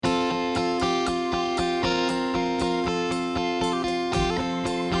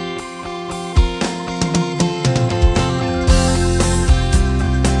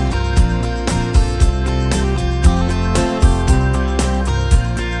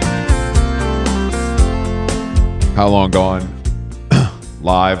How Long Gone,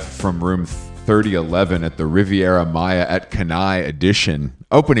 live from room 3011 at the Riviera Maya at Kenai edition,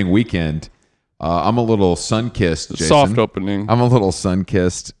 opening weekend. I'm a little sun-kissed, Jason. Soft opening. I'm a little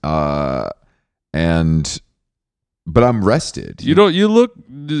sun-kissed, but I'm rested. You look,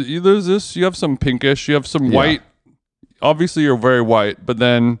 there's this, you have some pinkish, you have some white. Obviously, you're very white, but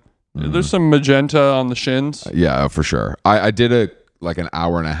then there's some magenta on the shins. Yeah, for sure. I did an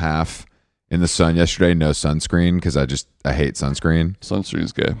hour and a half in the sun yesterday, no sunscreen, because I hate sunscreen.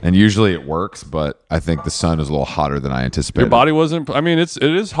 Sunscreen's good. And usually it works, but I think the sun is a little hotter than I anticipated. Your body wasn't, I mean, it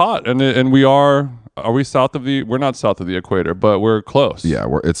is hot, and we are we south of we're not south of the equator, but we're close. Yeah,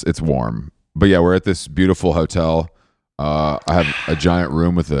 it's warm. But yeah, we're at this beautiful hotel. I have a giant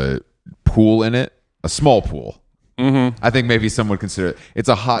room with a pool in it, a small pool. Mm-hmm. I think maybe some would consider it's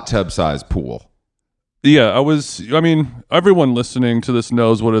a hot tub sized pool. Yeah, everyone listening to this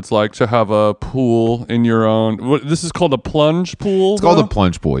knows what it's like to have a pool in your own. This is called a plunge pool? It's called a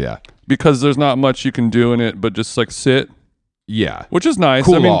plunge pool, yeah. Because there's not much you can do in it but just like sit. Yeah. Which is nice.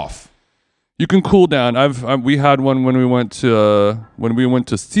 Cool off. You can cool down. We had one when we went to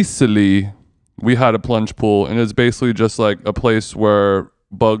Sicily. We had a plunge pool, and it's basically just like a place where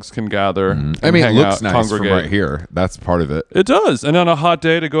bugs can gather. I mean, it looks out, nice congregate. from right here. That's part of it. It does. And on a hot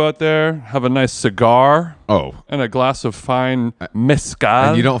day to go out there, have a nice cigar. Oh. And a glass of fine mezcal.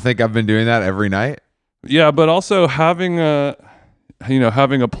 And you don't think I've been doing that every night? Yeah, but also having a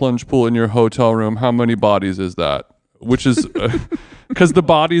plunge pool in your hotel room, how many bodies is that? Which is because the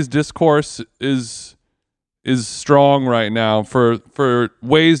bodies discourse is strong right now for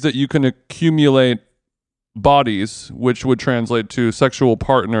ways that you can accumulate bodies, which would translate to sexual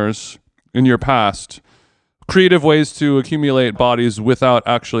partners in your past. Creative ways to accumulate bodies without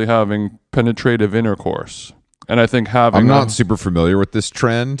actually having penetrative intercourse. And I think I'm not super familiar with this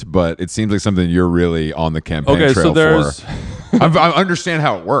trend, but it seems like something you're really on the campaign trail for. I understand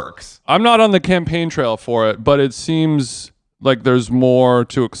how it works. I'm not on the campaign trail for it, but it seems like there's more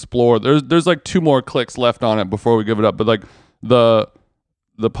to explore. There's like 2 more clicks left on it before we give it up. But like the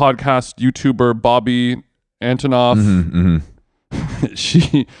podcast YouTuber Bobby Antonoff,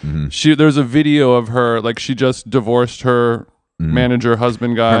 she there's a video of her, like she just divorced her manager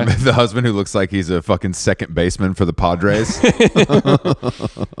husband guy. The husband who looks like he's a fucking second baseman for the Padres.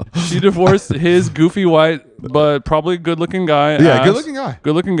 She divorced his goofy white but probably good looking guy. Yeah, good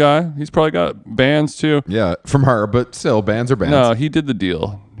looking guy. He's probably got bands too. Yeah, from her, but still, bands are bands. No, he did the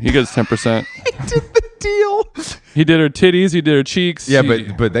deal. He gets 10%. He did the deal. He did her titties. He did her cheeks. Yeah,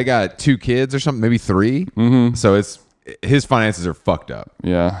 but they got 2 kids or something, maybe 3. Mm-hmm. So his finances are fucked up.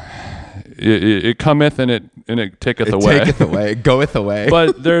 Yeah, it cometh and it taketh away. It taketh away. It goeth away.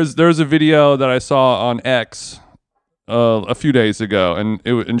 But there's a video that I saw on X a few days ago,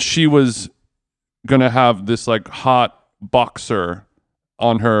 and she was gonna have this like hot boxer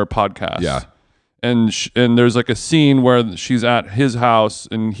on her podcast. Yeah. And there's like a scene where she's at his house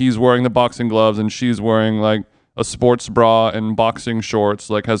and he's wearing the boxing gloves and she's wearing like a sports bra and boxing shorts,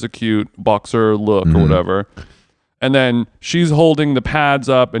 like has a cute boxer look or whatever. And then she's holding the pads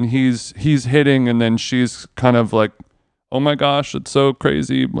up and he's hitting, and then she's kind of like, oh my gosh, it's so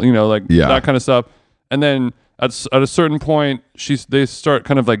crazy, that kind of stuff. And then at a certain point, they start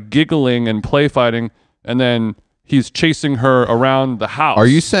kind of like giggling and play fighting, and then he's chasing her around the house. Are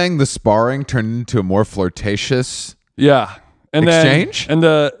you saying the sparring turned into a more flirtatious exchange? And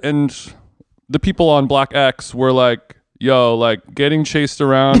the people on Black X were like, yo, like getting chased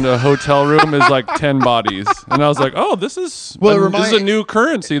around a hotel room is like 10 bodies. And I was like, oh, this is a new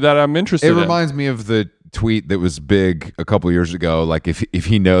currency that I'm interested in. It reminds me of the tweet that was big a couple years ago. Like if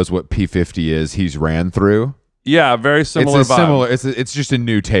he knows what P50 is, he's ran through. Yeah, very similar vibe. It's just a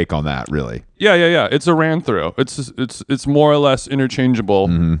new take on that, really. Yeah. It's a ran through. It's more or less interchangeable.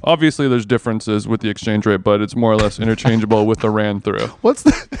 Mm-hmm. Obviously, there's differences with the exchange rate, but it's more or less interchangeable with the ran through.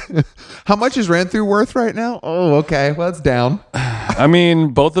 How much is ran through worth right now? Oh, okay. Well, it's down. I mean,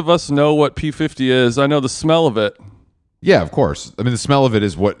 both of us know what P50 is. I know the smell of it. Yeah, of course. I mean, the smell of it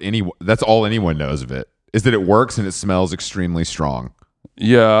is that's all anyone knows of it, is that it works and it smells extremely strong.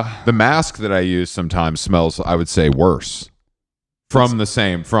 Yeah. The mask that I use sometimes smells, I would say, worse. From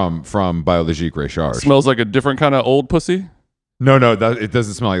Biologique Recharge. Smells like a different kind of old pussy? No, it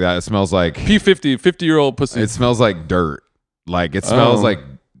doesn't smell like that. It smells like P50, 50-year-old pussy. It smells like dirt. Like it smells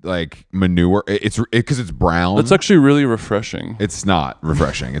like manure. It's because it's brown. That's actually really refreshing. It's not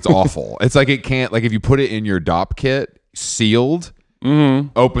refreshing. It's awful. It's like it can't, like if you put it in your DOP kit sealed,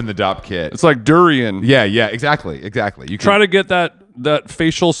 open the DOP kit. It's like durian. Yeah, exactly. You try to get that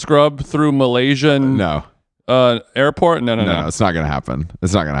facial scrub through Malaysian airport. No, it's not gonna happen.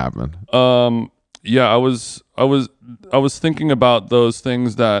 Yeah, I was thinking about those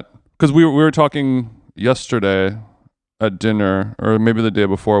things that, because we were talking yesterday at dinner, or maybe the day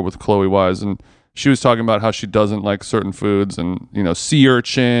before, with Chloe Wise, and she was talking about how she doesn't like certain foods, and sea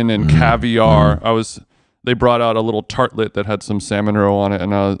urchin and caviar. They brought out a little tartlet that had some salmon roe on it,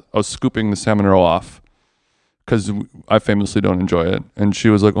 and I was scooping the salmon roe off because I famously don't enjoy it. And she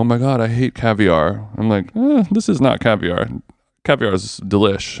was like, "Oh my god, I hate caviar." I'm like, "This is not caviar. Caviar is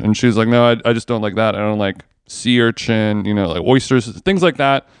delish." And she's like, "No, I just don't like that. I don't like sea urchin, like oysters, things like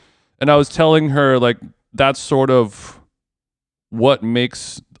that." And I was telling her, like, that's sort of what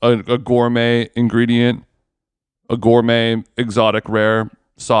makes a gourmet ingredient, a gourmet, exotic, rare,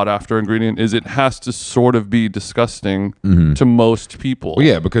 sought after ingredient, is it has to sort of be disgusting to most people. Well,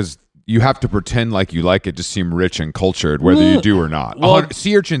 yeah, because you have to pretend like you like it to seem rich and cultured, whether you do or not. Well,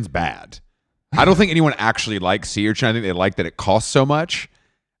 sea urchin's bad. I don't think anyone actually likes sea urchin. I think they like that it costs so much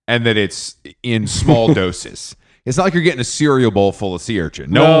and that it's in small doses. It's not like you're getting a cereal bowl full of sea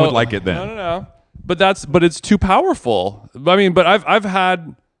urchin. No one would like it then. No. But it's too powerful. I mean, but I've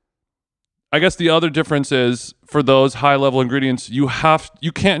had, I guess the other difference is, for those high level ingredients, you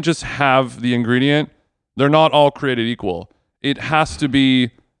can't just have the ingredient. They're not all created equal. It has to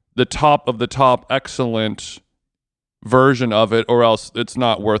be the top of the top excellent version of it, or else it's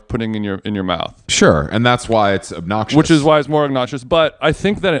not worth putting in your mouth. Sure, and that's why it's obnoxious. Which is why it's more obnoxious. But I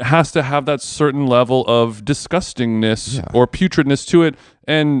think that it has to have that certain level of disgustingness or putridness to it.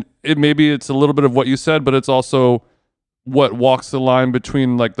 And maybe it's a little bit of what you said, but it's also what walks the line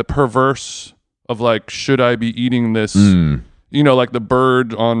between, like, the perverse of, like, should I be eating this? Like the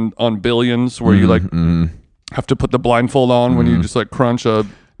bird on Billions, where you have to put the blindfold on when you just like crunch a.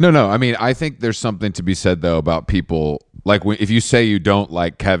 No. I mean, I think there's something to be said though about people, like, if you say you don't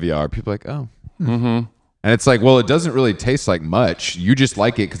like caviar, people are like, oh, and it's like, well, it doesn't really taste like much. You just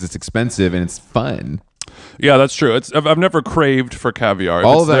like it because it's expensive and it's fun. Yeah, that's true. I've never craved for caviar. If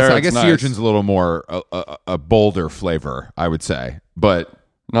all of that. There, I guess nice. Sea urchin's a little more a bolder flavor, I would say, but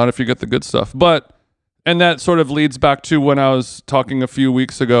not if you get the good stuff. And that sort of leads back to when I was talking a few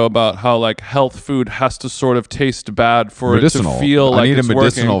weeks ago about how, like, health food has to sort of taste bad for medicinal. It to feel like it's a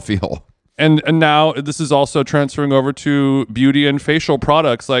medicinal working. feel. And now this is also transferring over to beauty and facial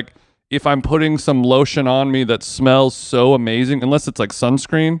products. Like, if I'm putting some lotion on me that smells so amazing, unless it's like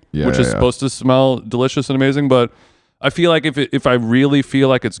sunscreen, which is supposed to smell delicious and amazing, but I feel like if I really feel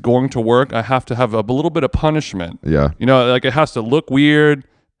like it's going to work, I have to have a little bit of punishment. Yeah. Like, it has to look weird,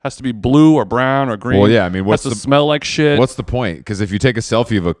 has to be blue or brown or green. Well, yeah, I mean, has to smell like shit. What's the point? Because if you take a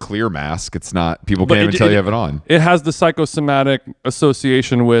selfie of a clear mask, it's not, people can't even tell you have it on. It has the psychosomatic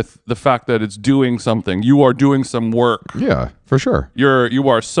association with the fact that it's doing something. You are doing some work. Yeah, for sure. You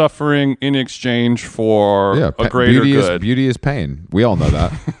are suffering in exchange for a greater good. Beauty is pain. We all know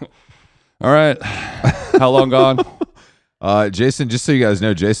that. All right. How long gone? Jason, just so you guys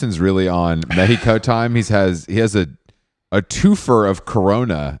know, Jason's really on Mexico time. He has a twofer of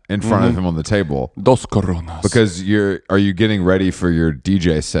Corona in front of him on the table. Dos Coronas. Because are you getting ready for your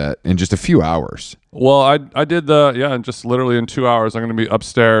DJ set in just a few hours? Well, I did just literally in 2 hours. I'm going to be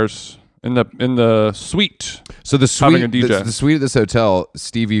upstairs in the suite. So the having suite, a DJ. the suite at this hotel,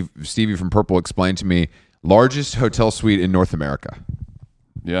 Stevie from Purple explained to me, largest hotel suite in North America.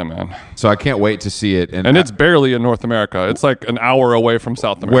 Yeah, man. So I can't wait to see it. And it's barely in North America. It's like an hour away from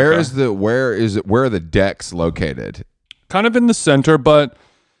South America. Where are the decks located? Kind of in the center, but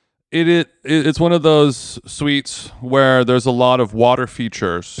it's one of those suites where there's a lot of water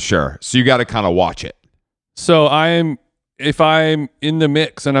features. Sure. So you got to kind of watch it. So if I'm in the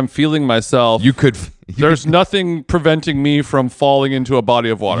mix and I'm feeling myself, there's nothing preventing me from falling into a body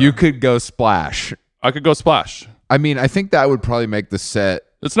of water. You could go splash. I could go splash. I mean, I think that would probably make the set.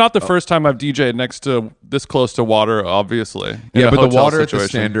 It's not the first time I've DJed next to this close to water, obviously. Yeah, but the water situation. At the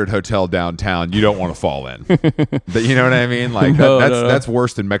Standard Hotel downtown, you don't want to fall in. But you know what I mean? Like that's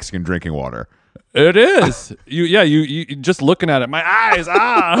worse than Mexican drinking water. It is. You just looking at it, my eyes.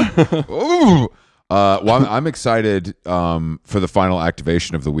 Ooh. Well, I'm excited for the final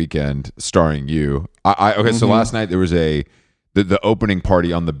activation of the weekend, starring you. So last night there was the opening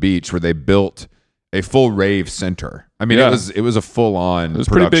party on the beach where they built a full rave center. I mean, it was a full on. It was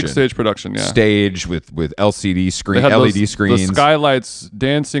production. Pretty big stage production. Yeah, stage with LCD screen, LED screens, the skylights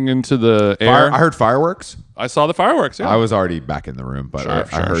dancing into the air. I heard fireworks. I saw the fireworks. Yeah, I was already back in the room, but I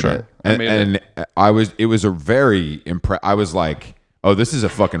heard it, and it was a very I was like, oh, this is a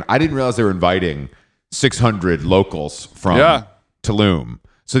fucking. I didn't realize they were inviting 600 locals from Tulum.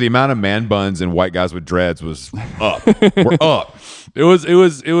 So the amount of man buns and white guys with dreads was up. We're up. It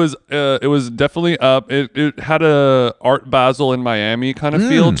was definitely up. It had a Art Basel in Miami kind of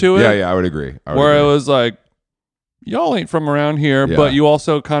feel to it. Yeah, I would agree. It was like, y'all ain't from around here, but you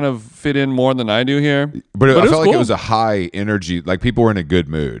also kind of fit in more than I do here. But I felt like cool. it was a high energy, like people were in a good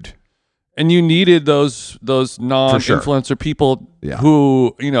mood. And you needed those non-influencer people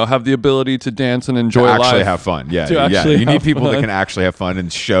who, have the ability to dance and enjoy life. Actually have fun. Yeah. You need people that can actually have fun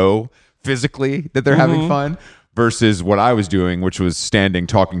and show physically that they're having fun versus what I was doing, which was standing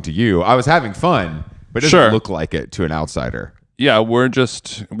talking to you. I was having fun, but it doesn't look like it to an outsider. Yeah, we're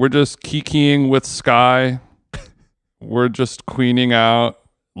just kikiing with Sky. We're just queening out,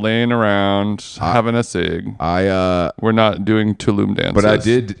 laying around, having a cig. We're not doing Tulum dances.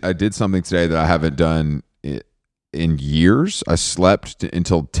 But I did something today that I haven't done in years. I slept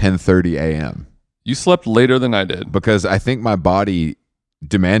until 10:30 a.m. You slept later than I did. Because I think my body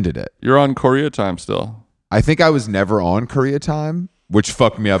demanded it. You're on Korea time still. I think I was never on Korea time, which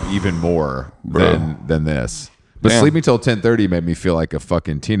fucked me up even more than this. But sleeping till 10:30 made me feel like a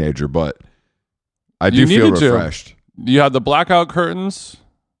fucking teenager, but I do feel refreshed. You had the blackout curtains.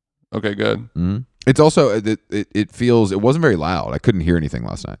 Okay, good. Mm-hmm. It's also it feels, it wasn't very loud. I couldn't hear anything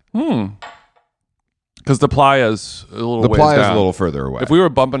last night. Because the playa's a little a little further away. If we were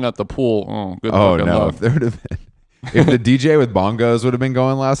bumping at the pool, good. Oh no! If there would have been, if the DJ with bongos would have been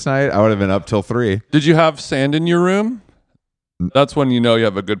going last night, I would have been up till 3. Did you have sand in your room? That's when you know you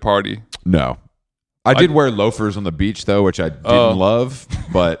have a good party. No, I did wear loafers on the beach though, which I didn't love,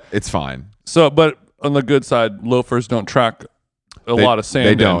 but it's fine. So, but on the good side, loafers don't track a lot of sand.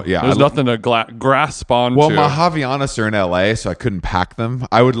 They don't. Yeah, there's nothing to grasp onto. Well, my Havaianas are in LA, so I couldn't pack them.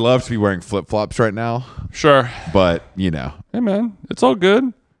 I would love to be wearing flip flops right now. Sure, but hey man, it's all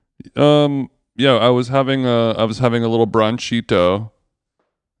good. Yeah, I was having a little brunchito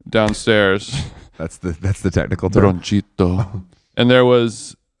downstairs. That's the technical term. Brunchito. And there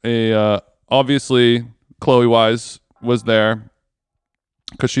was obviously Chloe Wise was there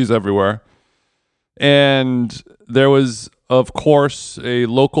because she's everywhere. And there was, of course, a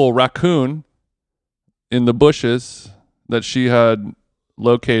local raccoon in the bushes that she had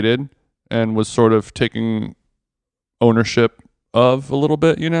located and was sort of taking ownership of a little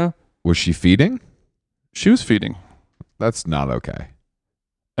bit, Was she feeding? She was feeding. That's not okay.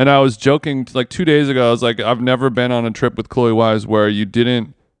 And I was joking, like 2 days ago, I was like, I've never been on a trip with Chloe Wise where you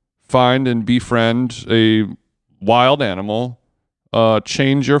didn't find and befriend a wild animal,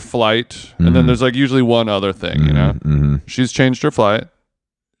 change your flight, and then there's like usually one other thing, Mm-hmm. She's changed her flight.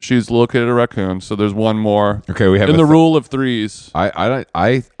 She's located a raccoon, so there's one more. Okay, we have in the rule of threes.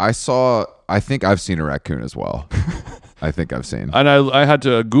 I think I've seen a raccoon as well. I think I've seen. And I had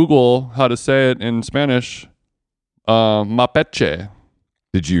to Google how to say it in Spanish. Mapache.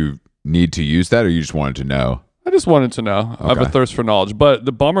 Did you need to use that, or you just wanted to know? I just wanted to know. Okay. I have a thirst for knowledge. But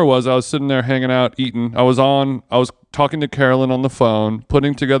the bummer was I was sitting there hanging out, eating. I was talking to Carolyn on the phone,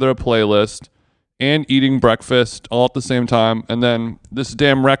 putting together a playlist, and eating breakfast all at the same time. And then this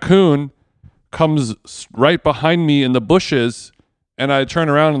damn raccoon comes right behind me in the bushes, and I turn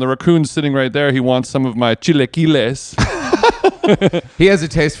around, and the raccoon's sitting right there. He wants some of my chilaquiles. He has a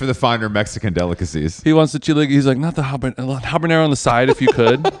taste for the finer Mexican delicacies. He wants the chile. He's like, not the habanero on the side, if you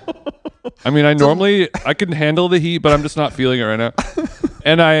could. I mean, I can handle the heat, but I'm just not feeling it right now.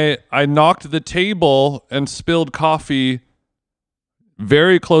 And I knocked the table and spilled coffee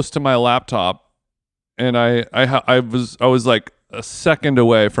very close to my laptop, and I was like a second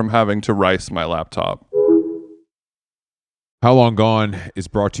away from having to rice my laptop. How Long Gone is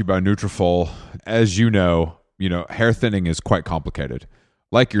brought to you by Nutrafol. As you know, hair thinning is quite complicated.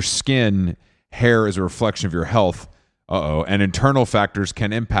 Like your skin, hair is a reflection of your health. And internal factors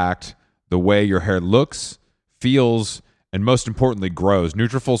can impact the way your hair looks, feels, and most importantly, grows.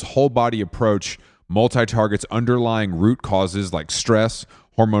 Nutrafol's whole body approach multi-targets underlying root causes like stress,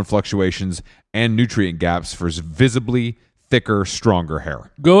 hormone fluctuations, and nutrient gaps for visibly thicker, stronger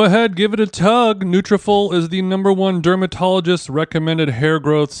hair. Go ahead, give it a tug. Nutrafol is the #1 dermatologist recommended hair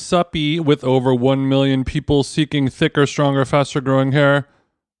growth suppy with over 1 million people seeking thicker, stronger, faster growing hair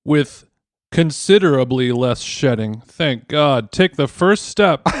with considerably less shedding. Thank God. Take the first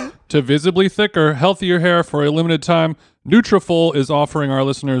step to visibly thicker, healthier hair for a limited time. Nutrafol is offering our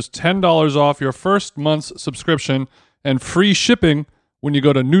listeners $10 off your first month's subscription and free shipping when you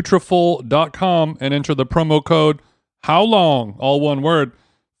go to Nutrafol.com and enter the promo code HOWLONG, all one word.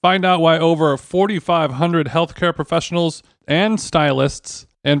 Find out why over 4,500 healthcare professionals and stylists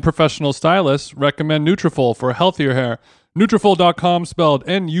and professional stylists recommend Nutrafol for healthier hair. Nutrafol.com, spelled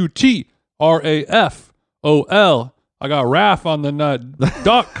Nutrafol. I got RAF on the nut.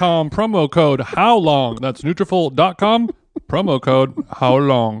 .com promo code HOWLONG. That's Nutrafol.com Promo code, how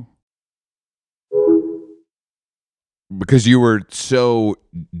long? Because you were so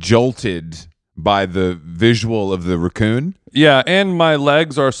jolted by the visual of the raccoon? Yeah, and my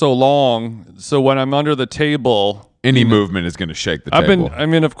legs are so long, so when I'm under the table, Any movement is going to shake the table.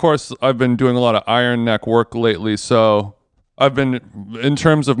 Of course, I've been doing a lot of iron neck work lately, so I've been, in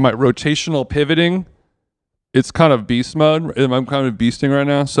terms of my rotational pivoting, it's kind of beast mode. I'm kind of beasting right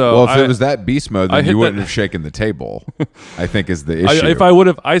now. So well, if it was that beast mode, then you wouldn't have shaken the table, I think is the issue. If I would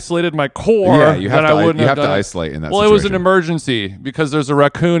have isolated my core, you have then I wouldn't have to isolate in that situation. Well, it was an emergency because there's a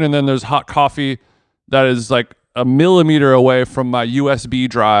raccoon and then there's hot coffee that is like a millimeter away from my USB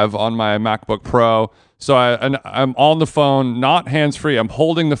drive on my MacBook Pro. So I'm on the phone, not hands-free. I'm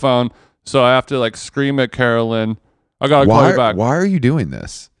holding the phone, so I have to like scream at Carolyn. I got to call you back. Why are you doing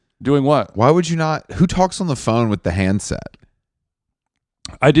this? Doing what? Why would you not? Who talks on the phone with the handset?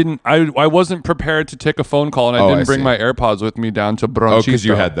 I wasn't prepared to take a phone call, and I didn't bring my AirPods with me down to Bronchito. Oh, because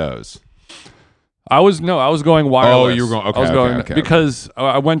you had those. I was going wireless. Oh, you were going. Okay, I was going because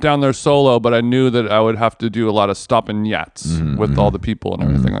I went down there solo, but I knew that I would have to do a lot of stop and yats with all the people and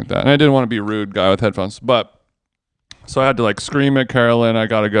everything like that. And I didn't want to be a rude guy with headphones, but so I had to like scream at Carolyn. I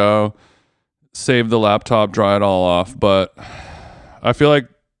gotta go, save the laptop, dry it all off. But I feel like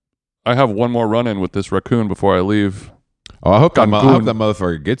I have one more run in with this raccoon before I leave. Oh, I hope that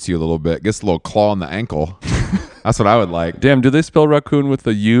motherfucker gets you a little bit. Gets a little claw on the ankle. That's what I would like. Damn, do they spell raccoon with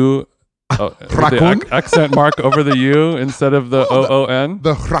the U? The accent mark over the U instead of the OON?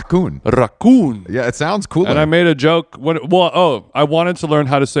 The raccoon. Raccoon. Yeah, it sounds cool. And I made a joke. I wanted to learn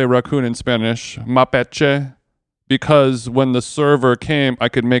how to say raccoon in Spanish, mapeche, because when the server came, I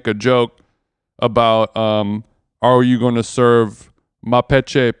could make a joke about, are you going to serve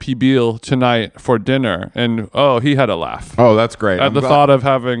mapeche pibil tonight for dinner? And he had a laugh. Oh, that's great. At the thought of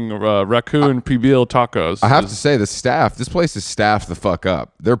having raccoon pibil tacos. I have to say, this place is staffed the fuck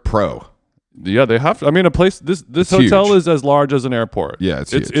up. They're pro. Yeah, they have to. I mean, this hotel huge. is as large as an airport. Yeah,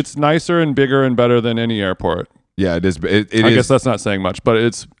 it's huge. It's nicer and bigger and better than any airport. Yeah, it is. I guess that's not saying much, but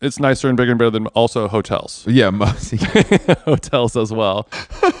it's nicer and bigger and better than also hotels. Yeah, hotels as well.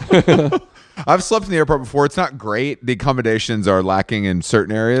 I've slept in the airport before. It's not great. The accommodations are lacking in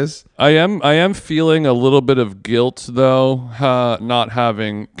certain areas. I am feeling a little bit of guilt though, not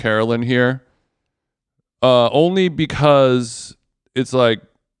having Carolyn here. Only because it's like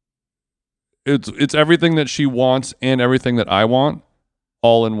it's everything that she wants and everything that I want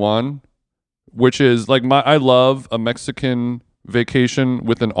all in one, which is like I love a Mexican vacation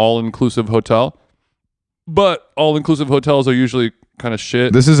with an all-inclusive hotel. But all-inclusive hotels are usually kind of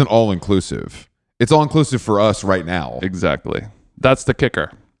shit. This isn't all-inclusive. It's all-inclusive for us right now. Exactly. That's the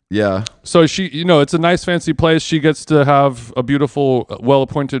kicker. Yeah. So she, it's a nice fancy place. She gets to have a beautiful,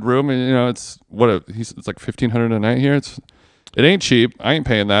 well-appointed room, and it's it's like $1,500 a night here. It ain't cheap. I ain't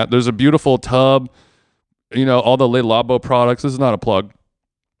paying that. There's a beautiful tub. All the Le Labo products. This is not a plug,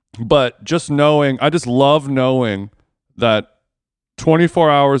 but I just love knowing that 24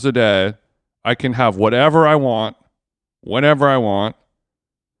 hours a day, I can have whatever I want, whenever I want,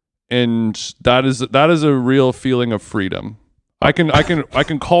 and that is a real feeling of freedom. I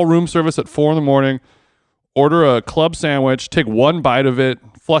can call room service at 4 a.m, order a club sandwich, take one bite of it,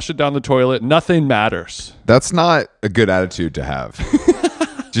 flush it down the toilet. Nothing matters. That's not a good attitude to have.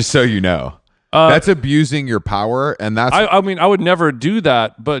 Just so you know. That's abusing your power, and that's... I would never do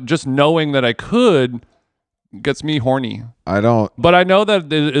that, but just knowing that I could gets me horny. But I know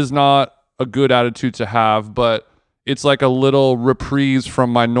that it is not a good attitude to have, but it's like a little reprise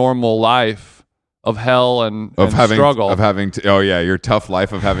from my normal life of hell and struggle. Of having to... Oh, yeah, your tough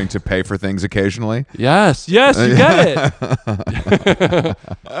life of having to pay for things occasionally. Yes, you get it.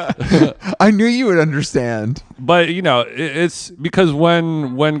 I knew you would understand. But, it's because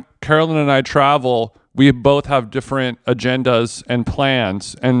when Carolyn and I travel, we both have different agendas and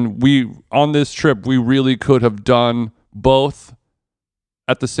plans. And on this trip, we really could have done both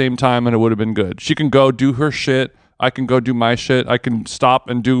at the same time, and it would have been good. She can go do her shit. I can go do my shit. I can stop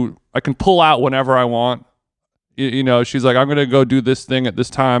and I can pull out whenever I want. She's like, I'm going to go do this thing at this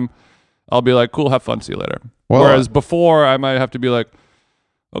time. I'll be like, cool, have fun, see you later. Well, whereas before, I might have to be like,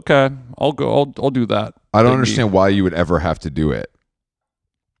 okay, I'll go, I'll do that. I don't understand why you would ever have to do it.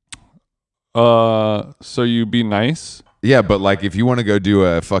 So you be nice? Yeah, but like if you want to go do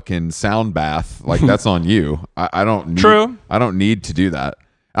a fucking sound bath, like that's on you. I don't need, True. I don't need to do that.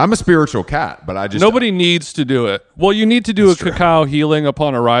 I'm a spiritual cat, but I just... Nobody needs to do it. Well, you need to do cacao healing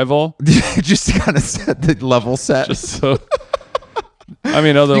upon arrival. Just to kind of set the level set. Just so...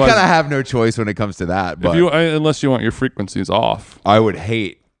 otherwise... You kind of have no choice when it comes to that. But unless you want your frequencies off. I would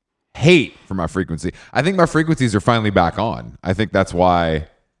hate hate for my frequency. I think my frequencies are finally back on. I think that's why.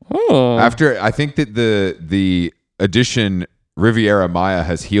 Oh. I think that the addition Riviera Maya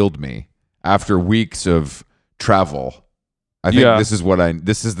has healed me after weeks of travel. I think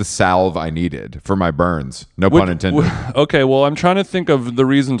this is the salve I needed for my burns. No pun intended. Okay, well, I'm trying to think of the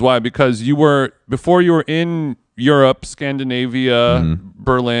reasons why, because before you were in Europe, Scandinavia,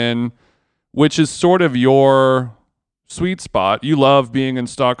 Berlin, which is sort of your sweet spot. You love being in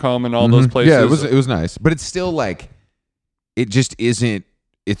Stockholm and all those places. Yeah, it was nice, but it's still like it just isn't.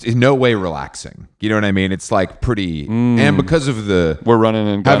 It's in no way relaxing. You know what I mean? It's like pretty, and because of we're running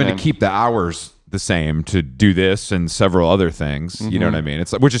and having to keep the hours the same to do this and several other things. You know what I mean?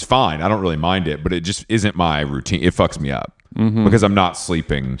 It's which is fine. I don't really mind it, but it just isn't my routine. It fucks me up because I'm not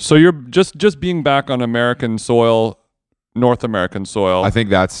sleeping. So you're just being back on American soil, North American soil. I think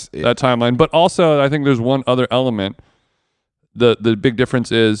that's that timeline. But also, I think there's one other element. The big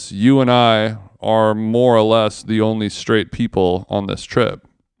difference is you and I are more or less the only straight people on this trip.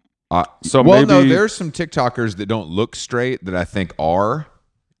 No, there's some TikTokers that don't look straight that I think are.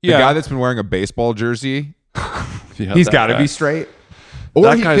 The guy that's been wearing a baseball jersey, he's got to be straight. Or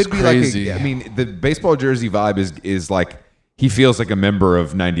that he guy's could be crazy. like, I mean, the baseball jersey vibe is like he feels like a member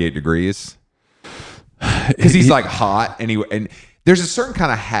of 98 Degrees because he's like hot and there's a certain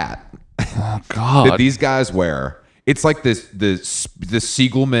kind of hat that these guys wear. It's like the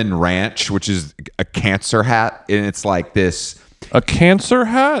Siegelman Ranch, which is a cancer hat, and it's like this. A cancer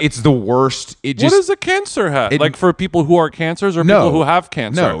hat? It's the worst. What is a cancer hat? Like for people who are cancers or people who have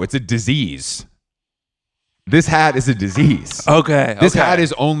cancer? No, it's a disease. This hat is a disease. Okay. This hat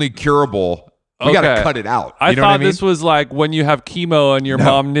is only curable. We got to cut it out. I thought this was like when you have chemo and your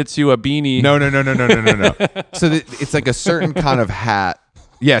mom knits you a beanie. No. So it's like a certain kind of hat.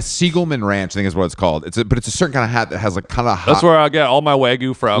 Yeah, Siegelman Ranch, I think is what it's called. But it's a certain kind of hat that has like kind of high. That's where I get all my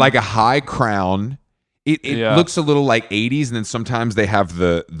Wagyu from. Like a high crown. It looks a little like 80s, and then sometimes they have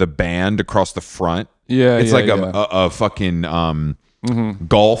the band across the front. Yeah, it's like a fucking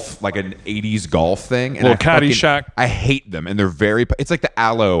golf, like an 80s golf thing. And little Caddyshack. I hate them, and they're very. It's like the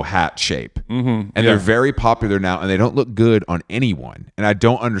aloe hat shape, and they're very popular now, and they don't look good on anyone. And I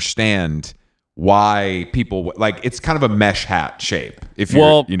don't understand why people like. It's kind of a mesh hat shape. If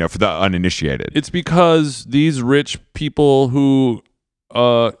you're, for the uninitiated, it's because these rich people who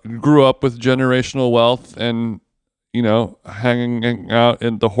grew up with generational wealth and hanging out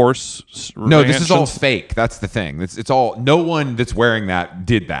in the horse no this is all fake. That's the thing. It's all, no one that's wearing that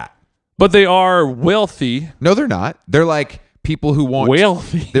did that, but they are wealthy. No, they're not. They're like people who want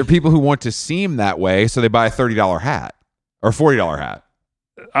wealthy. They're people who want to seem that way, so they buy a $30 hat or $40 hat.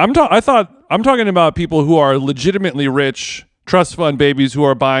 I'm talking about people who are legitimately rich trust fund babies who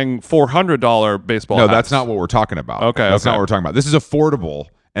are buying $400 baseball hats. That's not what we're talking about. Okay, that's not what we're talking about. This is affordable,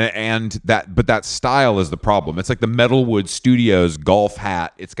 and that style is the problem. It's like the Metalwood Studios golf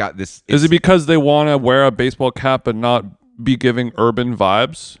hat. It's got this. Is it because they want to wear a baseball cap but not be giving urban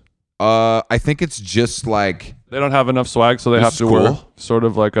vibes? I think it's just like they don't have enough swag, so they have to wear sort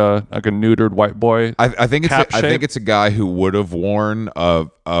of like a neutered white boy. I think it's a guy who would have worn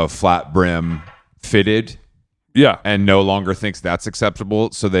a flat brim fitted. Yeah. And no longer thinks that's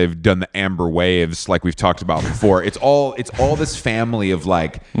acceptable. So they've done the amber waves like we've talked about before. It's all this family of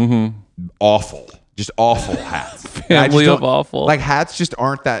like awful hats. Family of awful. Like hats just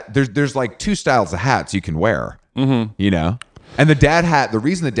aren't that. There's like two styles of hats you can wear. And the dad hat, the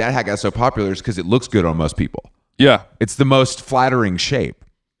reason the dad hat got so popular is because it looks good on most people. Yeah. It's the most flattering shape.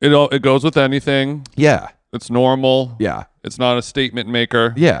 It goes with anything. Yeah. It's normal. Yeah. It's not a statement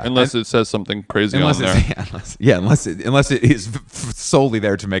maker. Yeah. Unless it says something crazy on there. Unless it is solely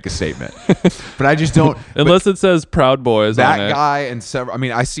there to make a statement. But I just don't. Unless it says Proud Boys on it. That guy and several. I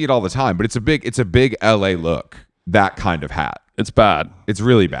mean, I see it all the time, but it's a big LA look. That kind of hat. It's bad. It's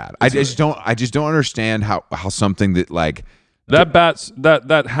really bad. I just don't understand how something that like.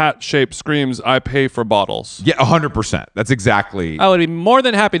 That hat shape screams, I pay for bottles. Yeah, 100%. That's exactly. I would be more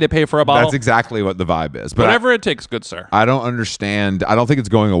than happy to pay for a bottle. That's exactly what the vibe is. But whatever it takes, good sir. I don't understand. I don't think it's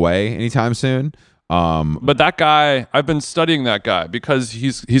going away anytime soon. But that guy, I've been studying that guy because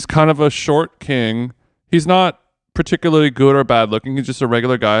he's kind of a short king. He's not particularly good or bad looking. He's just a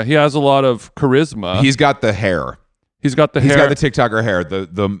regular guy. He has a lot of charisma. He's got the hair. He's got the hair. He's got the TikToker hair,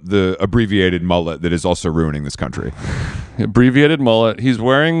 the abbreviated mullet that is also ruining this country. Abbreviated mullet. He's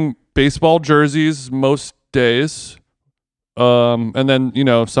wearing baseball jerseys most days, and then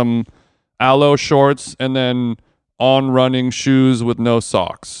some aloe shorts, and then on running shoes with no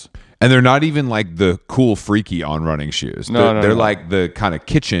socks. And they're not even like the cool freaky on running shoes. No, they're no. like the kind of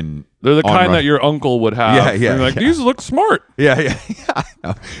kitchen. They're the kind on-run- that your uncle would have. Yeah, And yeah, you're like, yeah. these look smart. Yeah. I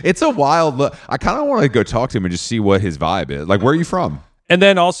know. It's a wild look. I kind of want to go talk to him and just see what his vibe is. Like, where are you from? And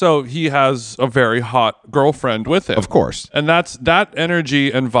then also he has a very hot girlfriend with him. Of course. And that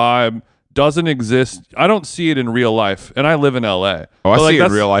energy and vibe doesn't exist. I don't see it in real life. And I live in LA. Oh, I But, see it in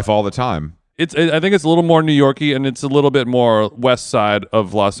that's- real life all the time. I think it's a little more New Yorky, and it's a little bit more west side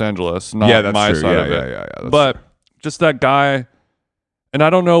of Los Angeles, not Yeah, that's my true. side Yeah, of it. yeah, that's But just that guy, and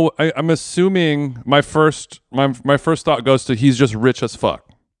I don't know. I'm assuming my first thought goes to he's just rich as fuck.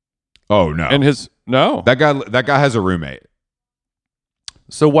 Oh no. And no. that guy has a roommate.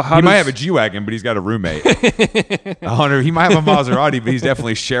 So how He does might have a G-Wagon, but he's got a roommate. Hunter, he might have a Maserati, but he's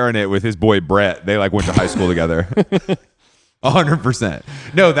definitely sharing it with his boy Brett. They like went to high school together. 100%.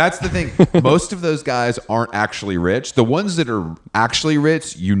 No, that's the thing. Most of those guys aren't actually rich. The ones that are actually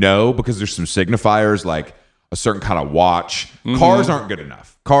rich, because there's some signifiers like a certain kind of watch. Cars aren't good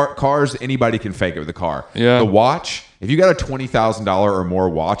enough. Cars, anybody can fake it with a car. Yeah. The watch, if you got a $20,000 or more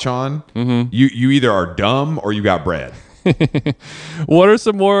watch on, you either are dumb or you got bread. What are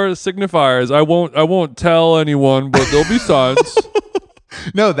some more signifiers? I won't tell anyone, but there'll be signs.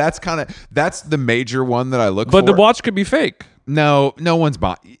 No, that's the major one that I look for. But the watch could be fake. No one's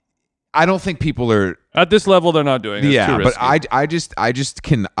buying. I don't think people are. At this level, they're not doing it. It's too But risky. I just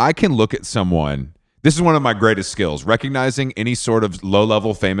can look at someone. This is one of my greatest skills: recognizing any sort of low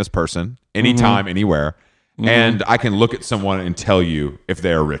level famous person, anytime, anywhere, and I can look at someone and tell you if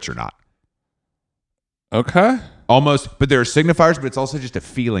they are rich or not. Okay. Almost, but there are signifiers, but it's also just a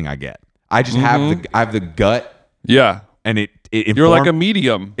feeling I get. I just I have the gut, Yeah. and it You're like a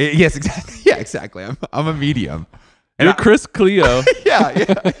medium. yes, exactly. Yeah, exactly. I'm a medium. And You're Chris Cleo. Yeah.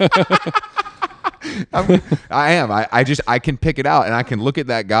 I am. I can pick it out, and I can look at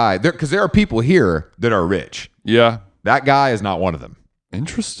that guy because there are people here that are rich. Yeah. That guy is not one of them.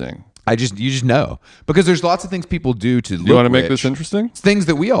 Interesting. You just know because there's lots of things people do to look You want to make rich. this interesting? It's things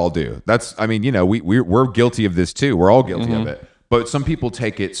that we all do. We're guilty of this too. We're all guilty of it. But some people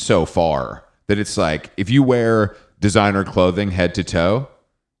take it so far that it's like if you wear designer clothing head to toe,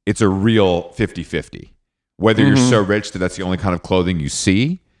 it's a real 50-50. Whether you're so rich that that's the only kind of clothing you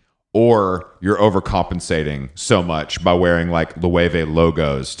see, or you're overcompensating so much by wearing like Loewe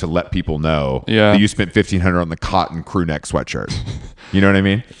logos to let people know that you spent $1,500 on the cotton crew neck sweatshirt. You know what I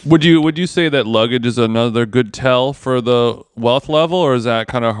mean? Would you say that luggage is another good tell for the wealth level, or is that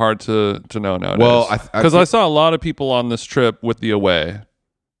kind of hard to know nowadays? Well, because I saw a lot of people on this trip with the Away.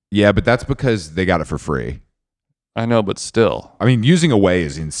 Yeah, but that's because they got it for free. I know, but still, I mean, using Away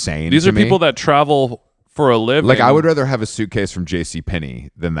is insane. these to are me. people that travel for a living. Like, I would rather have a suitcase from JCPenney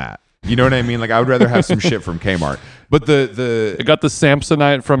than that. You know what I mean? Like, I would rather have some shit from Kmart. But It got the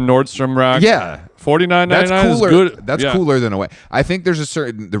Samsonite from Nordstrom Rack. yeah, $49.99 that's cooler. is good. That's Yeah. cooler than Away. I think there's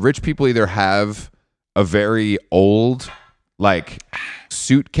the rich people either have a very old like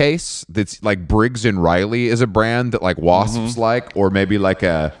suitcase that's like Briggs and Riley is a brand that like wasps like, or maybe like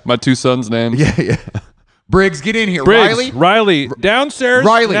a My two sons' names. yeah. Briggs, get in here. Briggs, Riley, downstairs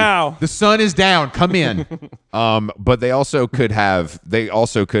Riley, now. the sun is down. Come in. But they also could have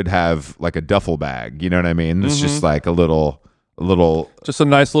like a duffel bag. You know what I mean? It's just like a little. Just a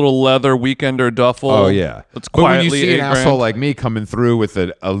nice little leather weekender duffel. Oh yeah. It's But when quietly you see an $8,000. asshole like me coming through with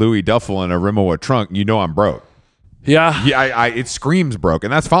a Louis duffel and a Rimowa trunk, you know I'm broke. Yeah. Yeah, it screams broke,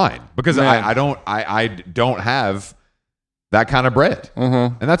 and that's fine because Man. I don't have that kind of bread,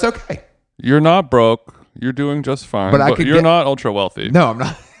 and that's okay. You're not broke. You're doing just fine. But I could you're get- not ultra wealthy. No, I'm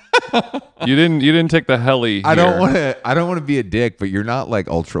not. You didn't take the heli. I don't here. want to be a dick, but you're not like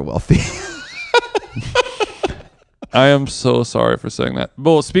ultra wealthy. I am so sorry for saying that.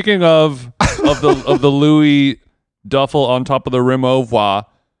 Well, speaking of the Louis duffel on top of the Rimowa,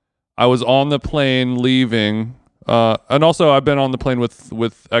 I was on the plane leaving, and also I've been on the plane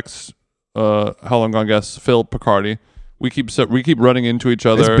with ex How Long Gone guest Phil Picardi. We keep running into each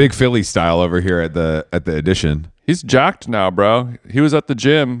other. It's big Philly style over here at the edition. He's jacked now, bro. He was at the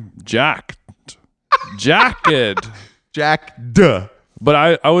gym, jacked. Jack, duh. But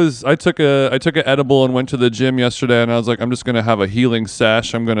I took an edible and went to the gym yesterday, and I was like, I'm just gonna have a healing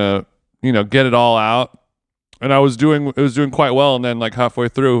sesh. I'm gonna, get it all out. And it was doing quite well. And then like halfway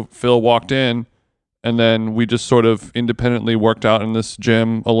through, Phil walked in, and then we just sort of independently worked out in this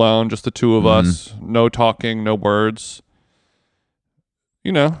gym alone, just the two of us, no talking, no words.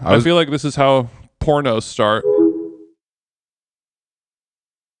 I feel like this is how pornos start.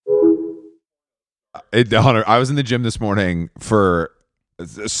 Hunter, I was in the gym this morning for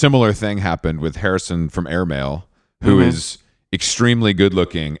a similar thing happened with Harrison from Airmail, who is extremely good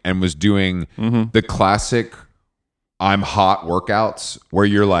looking, and was doing the classic I'm hot workouts where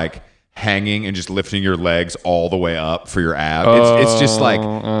you're like hanging and just lifting your legs all the way up for your ab. It's just like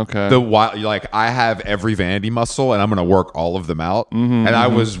the wild, like I have every vanity muscle and I'm going to work all of them out. And I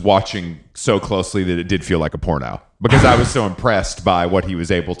was watching so closely that it did feel like a porno because I was so impressed by what he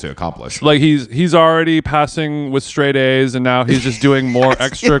was able to accomplish. Like he's already passing with straight A's, and now he's just doing more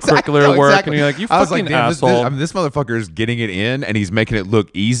extracurricular work. And you're like, you fucking asshole. This motherfucker is getting it in, and he's making it look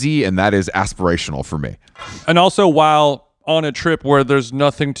easy, and that is aspirational for me. And also, while on a trip where there's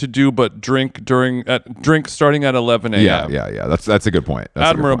nothing to do but drink starting at 11 a.m. Yeah. That's a good point.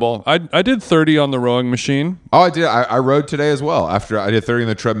 That's admirable. I did 30 on the rowing machine. Oh, I did. I rode today as well. After I did 30 on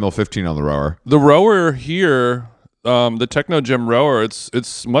the treadmill, 15 on the rower. The rower here, the Techno Gym rower,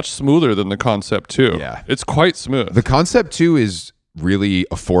 it's much smoother than the Concept 2. Yeah, it's quite smooth. The Concept 2 is really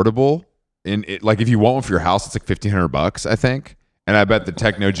affordable. In it, like if you want one for your house, it's like $1,500, I think. And I bet the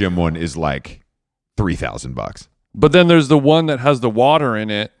Techno Gym one is like $3,000. But then there's the one that has the water in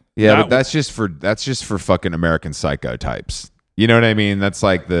it. Yeah, but that's just for fucking American Psycho types. You know what I mean? That's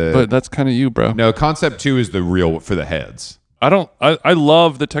like But that's kind of you, bro. No, Concept 2 is the real for the heads. I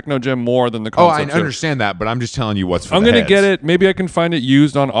love the Techno Gym more than the Concept 2. I understand that, but I'm just telling you what's for I'm the gonna heads. get it. Maybe I can find it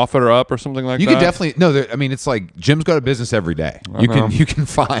used on Offer Up or something like that. You could definitely I mean, it's like Jim's got a business every day. You can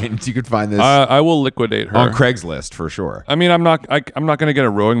find this. I will liquidate her on Craigslist for sure. I mean, I'm not gonna get a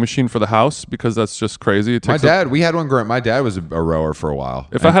rowing machine for the house because that's just crazy. My dad was a rower for a while.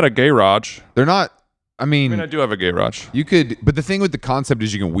 If I had a garage, they're not. I mean, I do have a garage. You could, but the thing with the Concept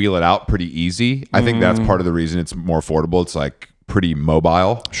is you can wheel it out pretty easy. I think that's part of the reason it's more affordable. It's like pretty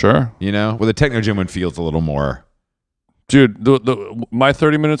mobile. Sure. You know, well, the Techno Gym one feels a little more. Dude, my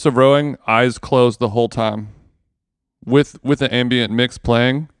 30 minutes of rowing, eyes closed the whole time, with the ambient mix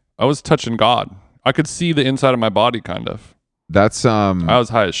playing. I was touching God. I could see the inside of my body, kind of. That's I was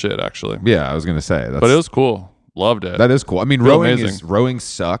high as shit, actually. Yeah, I was gonna say, but it was cool. Loved it. That is cool. I mean, rowing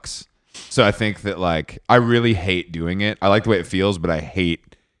sucks. So I think that like I really hate doing it. I like the way it feels, but I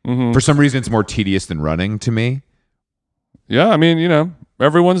hate for some reason it's more tedious than running to me. Yeah, I mean, you know,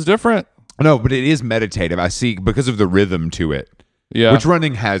 everyone's different. No, but it is meditative. I see because of the rhythm to it. Yeah, which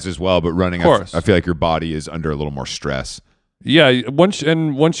running has as well. But running, of course. I feel like your body is under a little more stress. Yeah, once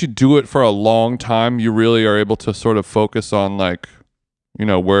you do it for a long time, you really are able to sort of focus on like, you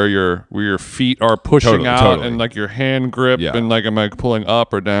know, where your feet are pushing out and like your hand grip and like am I pulling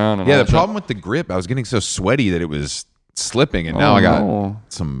up or down? And the problem with the grip, I was getting so sweaty that it was slipping, and now I got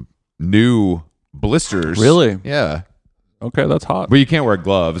some new blisters. Really? Yeah. Okay, that's hot. But you can't wear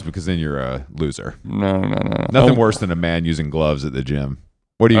gloves because then you're a loser. No. Nothing worse than a man using gloves at the gym.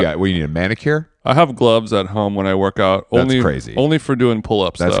 What do you got? What, you need a manicure? I have gloves at home when I work out. That's crazy. Only for doing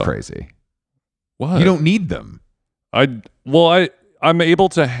pull-ups. That's crazy. What? You don't need them. I'm able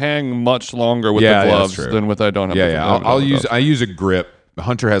to hang much longer with the gloves than with I don't have. I use a grip.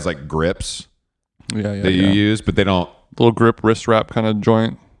 Hunter has like grips. That you use, but they don't. Little grip wrist wrap kind of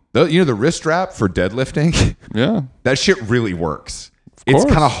joint. You know the wrist wrap for deadlifting? Yeah. That shit really works. It's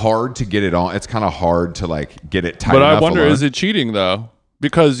kind of hard to get it on. It's kind of hard to like get it tight. But I wonder, is it cheating though?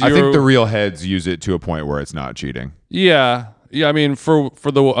 Because I think the real heads use it to a point where it's not cheating. Yeah. I mean, for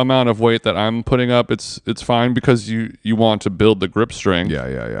the amount of weight that I'm putting up, it's fine because you want to build the grip strength.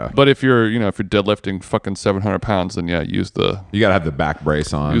 Yeah. But if you're deadlifting fucking 700 pounds, then you gotta have the back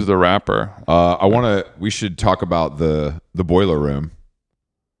brace on. Use the wrapper. We should talk about the boiler room.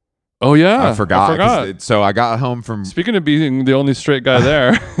 Oh yeah, I forgot. So I got home from. Speaking of being the only straight guy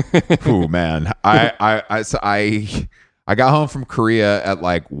there. Ooh man, I got home from Korea at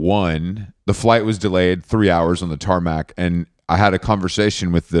like 1. The flight was delayed 3 hours on the tarmac, and I had a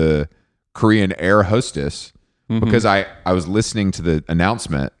conversation with the Korean air hostess because I was listening to the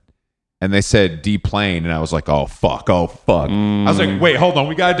announcement, and they said deplane, and I was like, oh fuck. I was like, wait, hold on,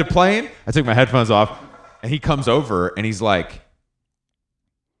 we got to deplane? I took my headphones off, and he comes over, and he's like,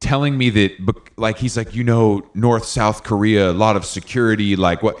 telling me that, like, he's like, North South Korea, a lot of security,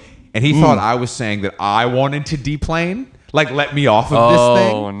 like what? And he thought I was saying that I wanted to deplane, like let me off of this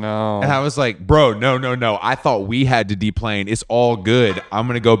thing. Oh no! And I was like, bro, no. I thought we had to deplane. It's all good. I'm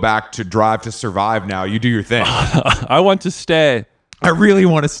gonna go back to Drive to Survive now. You do your thing. I want to stay. I really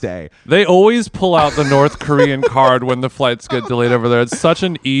want to stay. They always pull out the North Korean card when the flights get delayed over there. It's such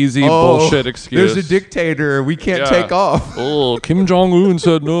an easy bullshit excuse. There's a dictator. We can't take off. Oh, Kim Jong-un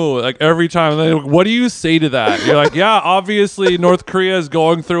said no. Like every time. What do you say to that? You're like, yeah, obviously North Korea is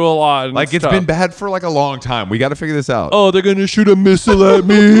going through a lot. And like it's been bad for like a long time. We got to figure this out. Oh, they're going to shoot a missile at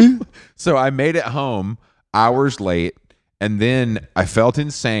me. So I made it home hours late. And then I felt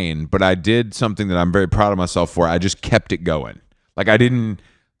insane, but I did something that I'm very proud of myself for. I just kept it going. Like I didn't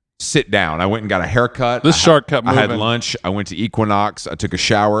sit down. I went and got a haircut. This shark kept I had moving. lunch. I went to Equinox. I took a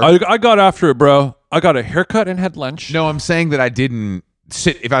shower. I got after it, bro. I got a haircut and had lunch. No, I'm saying that I didn't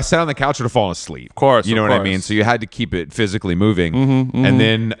sit. If I sat on the couch, I would have fallen asleep. Of course, you know of what I course. mean. So you had to keep it physically moving. And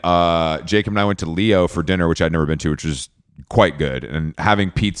then Jacob and I went to Leo for dinner, which I'd never been to, which was quite good. And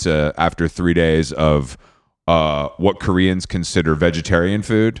having pizza after 3 days of what Koreans consider vegetarian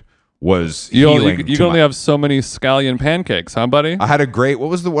food was healing. You can only have so many scallion pancakes, huh, buddy? I had a great.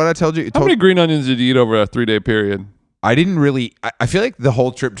 What I told you? How many green onions did you eat over a 3-day period? I didn't really. I feel like the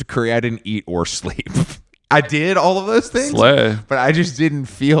whole trip to Korea, I didn't eat or sleep. I did all of those things, Slay. but I just didn't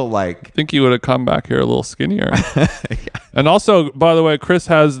feel like. I think you would have come back here a little skinnier. And also, by the way, Chris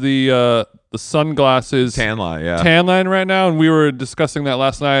has the sunglasses Tan line, yeah. tan line right now, and we were discussing that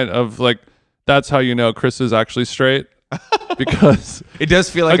last night. Of like, that's how you know Chris is actually straight, because It does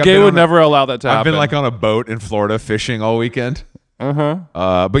feel like a gay would never allow that to happen. I've been like on a boat in Florida fishing all weekend.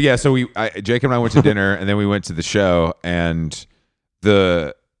 But yeah, so Jacob and I went to dinner, and then we went to the show, and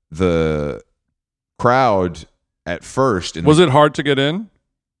the crowd at first. Was it hard to get in?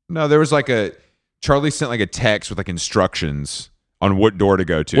 No, there was Charlie sent like a text with like instructions on what door to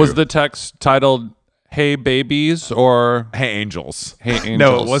go to. Was the text titled "Hey Babies" or Hey Angels? "Hey Angels"?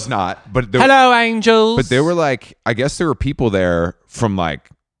 No, it was not. But Hello, Angels. But there were I guess there were people there from like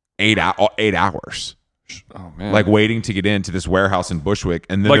 8 hours. Oh man, Like waiting to get into this warehouse in Bushwick,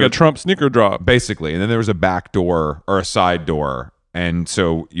 and then like a Trump sneaker drop. basically, and then there was a back door or a side door, and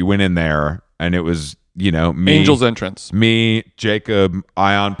so you went in there, and it was me, Angels entrance. me, Jacob,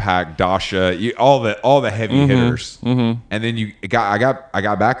 Ion Pack, Dasha, all the heavy hitters, and then I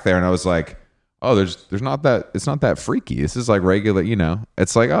got back there, and I was like, oh, there's not that, it's not that freaky. This is like regular,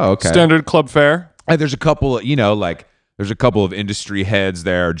 it's like, oh, okay, Standard club fare. and there's a couple, there's a couple of industry heads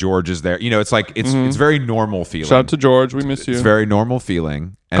there. George is there. It's like it's very normal feeling. Shout out to George. We miss you. It's very normal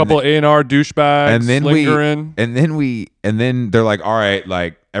feeling. A couple of A&R douchebags. and then lingering. and then they're like, all right,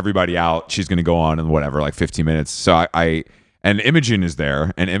 like everybody out. She's gonna go on in whatever, like 15 minutes. So and Imogen is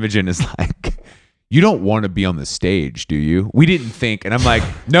there, and Imogen is like, you don't want to be on the stage, do you? We didn't think, and I'm like,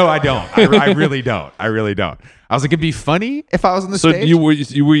 no, I don't. I really don't. I really don't. I was like, it'd be funny if I was on the stage. So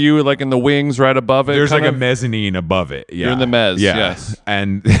were you like in the wings right above it? There's like a mezzanine above it. Yeah. You're in the mezz, Yeah. yes.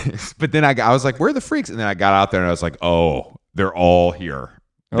 And but then I was like, where are the freaks? And then I got out there and I was like, oh, they're all here.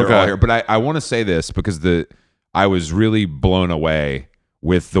 They're Okay. all here. But I want to say this because I was really blown away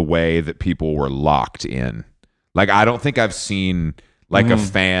with the way that people were locked in. Like I don't think I've seen like a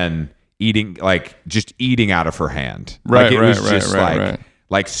fan eating out of her hand. Right, Like it was right, just right, like right.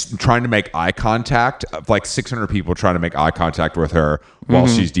 like trying to make eye contact, like 600 people trying to make eye contact with her while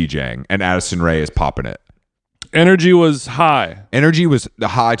she's DJing, and Addison Rae is popping it. Energy was high. Energy was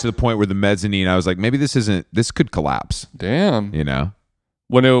high to the point where the mezzanine, I was like, maybe this could collapse, Damn.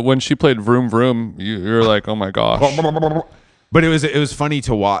 When she played Vroom Vroom, you're like, oh my gosh. But it was funny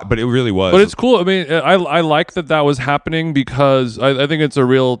to watch, but it really was. But it's cool. I mean, I like that was happening because I think it's a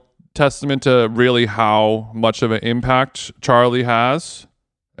real testament to really how much of an impact Charlie has,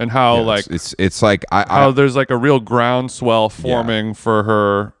 and how it's like how there's like a real groundswell forming for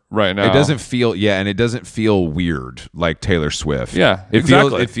her right now. It doesn't feel and it doesn't feel weird like Taylor Swift. Yeah, it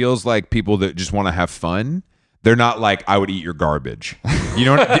exactly. feels like people that just want to have fun. They're not like, I would eat your garbage. You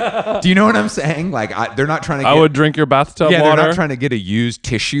know? Do you know what I'm saying? Like they're not trying to. I would drink your bathtub water. They're not trying to get a used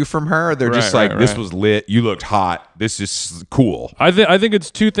tissue from her. They're just like, this was lit. You looked hot. This is cool. I think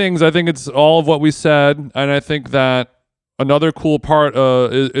it's two things. I think it's all of what we said, and I think that another cool part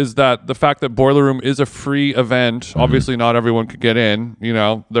is that the fact that Boiler Room is a free event. Obviously, not everyone could get in.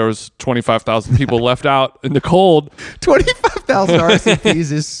 There was 25,000 people left out in the cold. 25,000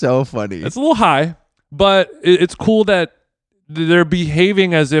 RCPs is so funny. It's a little high, but it's cool that they're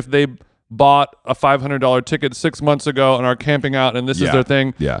behaving as if they bought a $500 ticket 6 months ago and are camping out, and this is their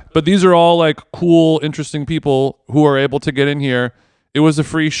thing. Yeah. But these are all like cool, interesting people who are able to get in here. It was a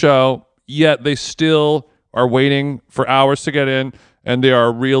free show, yet they still are waiting for hours to get in, and they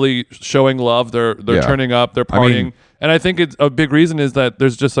are really showing love. They're turning up, they're partying. And I think it's a big reason is that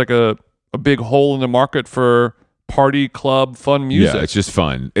there's just like a big hole in the market for party club fun music. Yeah, it's just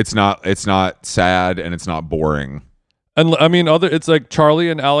fun. It's not sad, and it's not boring. And I mean, it's like Charlie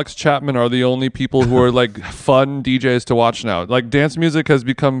and Alex Chapman are the only people who are like fun DJs to watch now. Like dance music has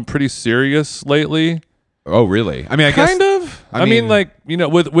become pretty serious lately. Oh, really? I mean, I guess kind of. I mean, like,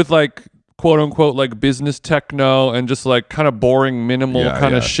 with like quote unquote like business techno and just like kind of boring minimal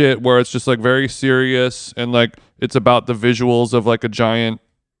kind of shit where it's just like very serious and like it's about the visuals of like a giant,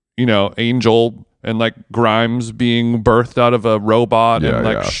 angel and like Grimes being birthed out of a robot and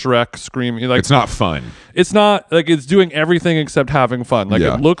like Shrek screaming. Like, it's not fun. It's not like it's doing everything except having fun. Like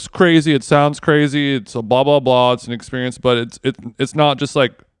it looks crazy, it sounds crazy, it's a blah blah blah, it's an experience, but it's not just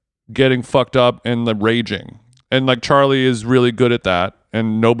like getting fucked up and the raging. And like Charlie is really good at that,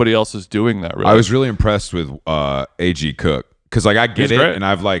 and nobody else is doing that. Really, I was really impressed with A.G. Cook because like I get it, great. and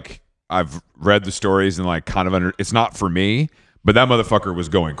I've read the stories and like kind of it's not for me, but that motherfucker was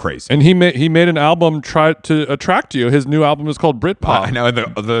going crazy. And he made an album try to attract you. His new album is called Britpop. I know, and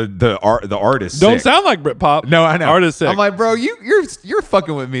the artist don't sound like Britpop. No, I know. Art is sick. I'm like, bro, you're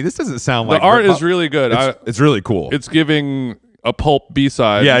fucking with me. This doesn't sound like the art Britpop. is really good. It's really cool. It's giving a Pulp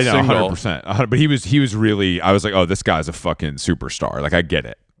B-side. Yeah, I know, single. 100%. But he was really. I was like, oh, this guy's a fucking superstar. Like, I get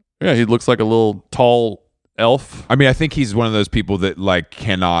it. Yeah, he looks like a little tall elf. I mean, I think he's one of those people that like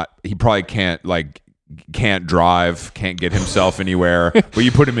cannot. He probably can't drive, can't get himself anywhere. But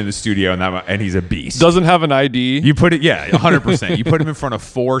you put him in the studio and he's a beast. Doesn't have an ID. You put it, 100%. You put him in front of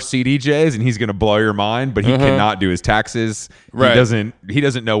 4 CDJs and he's gonna blow your mind. But he cannot do his taxes. Right. He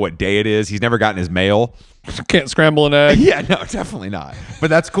doesn't know what day it is. He's never gotten his mail. Can't scramble an egg. Yeah, no, definitely not.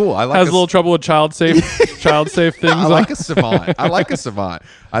 But that's cool. I like. Has a little trouble with child safe things. I like a savant.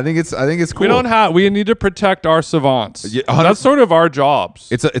 I think it's cool. We need to protect our savants. Yeah, that's sort of our jobs.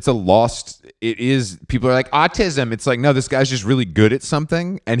 It's a lost. It is. People are like autism. It's like, no, this guy's just really good at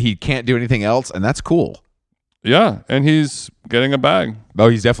something and he can't do anything else, and that's cool. Yeah, and he's getting a bag. Oh,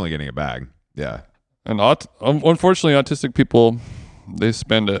 he's definitely getting a bag. Yeah. And unfortunately, autistic people, they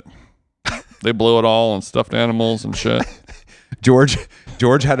spend it. They blow it all on stuffed animals and shit. George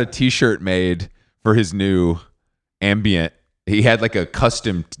had a T-shirt made for his new ambient. He had like a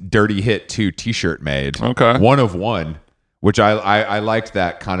custom Dirty Hit 2 T-shirt made. Okay. One of one, which I liked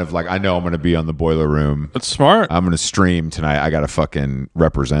that kind of like, I know I'm going to be on the Boiler Room. That's smart. I'm going to stream tonight. I got to fucking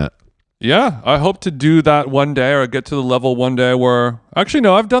represent. Yeah, I hope to do that one day, or get to the level one day where... Actually,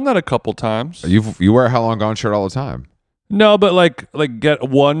 no, I've done that a couple times. You wear a How Long Gone shirt all the time. No, but like get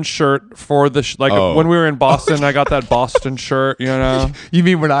one shirt for the when we were in Boston, I got that Boston shirt. You know. You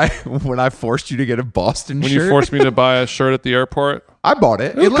mean when I forced you to get a Boston shirt? When you forced me to buy a shirt at the airport, I bought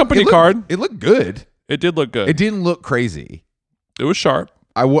it. It was a company card. It looked good. It did look good. It didn't look crazy. It was sharp.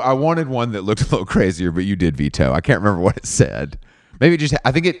 I wanted one that looked a little crazier, but you did veto. I can't remember what it said. Maybe it just.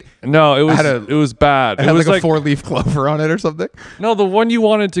 I think it. No, it was bad. It had like a 4-leaf clover on it or something. No, the one you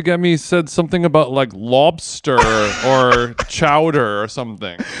wanted to get me said something about like lobster or chowder or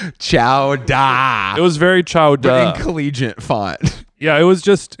something. Chowda. It was very chowda. But in collegiate font. Yeah, it was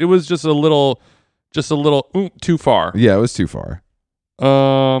just a little too far. Yeah, it was too far.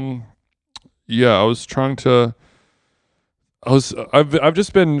 Yeah, I've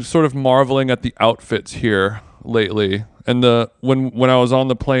just been sort of marveling at the outfits here lately. And when I was on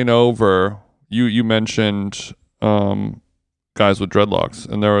the plane over, you mentioned guys with dreadlocks,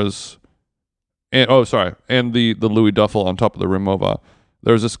 and there was and the Louis Duffel on top of the Rimowa.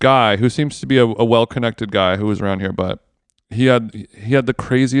 There was this guy who seems to be a well-connected guy who was around here, but he had the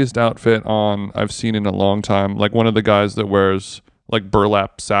craziest outfit on I've seen in a long time. Like one of the guys that wears like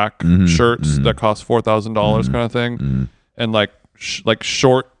burlap sack shirts that cost $4,000 kind of thing, and like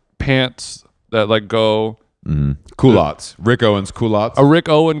short pants that like go. Culottes. Rick Owens culottes. A Rick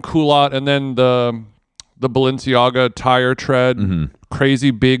Owen culotte, and then the Balenciaga tire tread,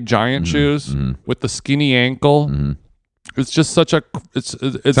 crazy big giant shoes with the skinny ankle. It's just such a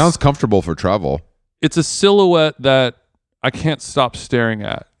it sounds comfortable for travel. It's a silhouette that I can't stop staring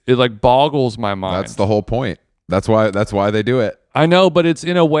at. It like boggles my mind. That's the whole point. That's why they do it. I know, but it's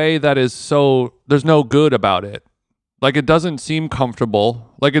in a way that is so there's no good about it. Like it doesn't seem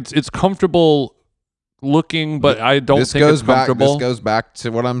comfortable. Like it's comfortable looking, but I don't think it's comfortable. This goes back to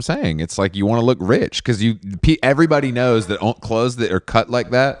what I'm saying. It's like you want to look rich because everybody knows that clothes that are cut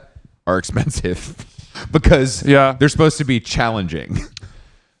like that are expensive because they're supposed to be challenging.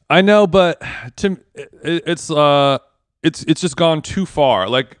 I know, but it's just gone too far.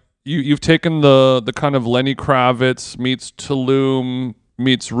 Like you've taken the kind of Lenny Kravitz meets Tulum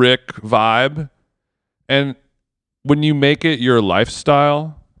meets Rick vibe, and when you make it your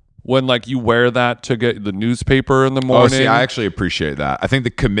lifestyle. When like you wear that to get the newspaper in the morning. Oh, see, I actually appreciate that. I think the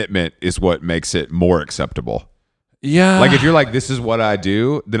commitment is what makes it more acceptable. Yeah. Like if you're like, this is what I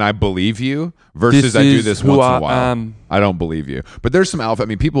do, then I believe you versus I do this once in a while. I don't believe you. But there's some outfit. I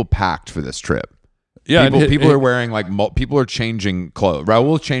mean, people packed for this trip. Yeah. People are wearing like, people are changing clothes.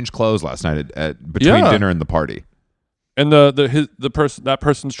 Raul changed clothes last night at between dinner and the party. And that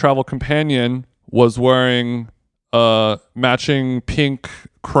person's travel companion was wearing matching pink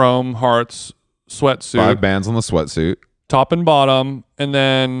chrome hearts sweatsuit, 5 bands on the sweatsuit, top and bottom, and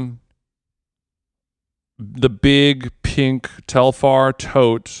then the big pink Telfar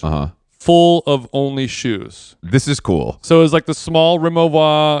tote Uh-huh. full of only shoes. This is cool. So it was like the small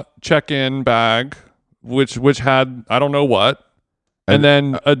Rimowa check-in bag, which had I don't know what, and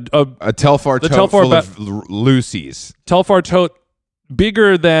then a Telfar tote Telfar full of Lucy's. Telfar tote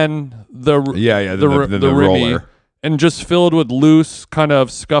bigger than the the Remy, roller. and just filled with loose, kind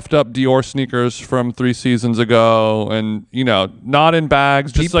of scuffed up Dior sneakers from 3 seasons ago, and not in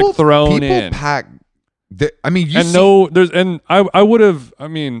bags, just like thrown people in. Pack. I mean,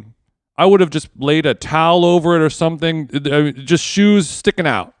 I would have just laid a towel over it or something. Just shoes sticking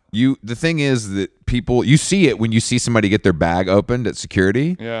out. The thing is that you see it when you see somebody get their bag opened at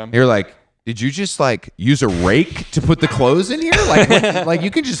security. Yeah. You're like, did you just like use a rake to put the clothes in here? Like, like you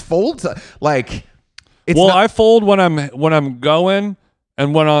can just fold. I fold when I'm going,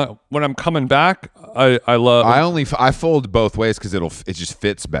 and when I'm coming back. I fold both ways because it just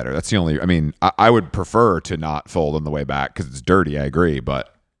fits better. That's the only. I mean, I would prefer to not fold on the way back because it's dirty. I agree,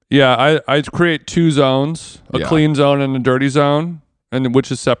 but yeah, I create 2 zones: a clean zone and a dirty zone, and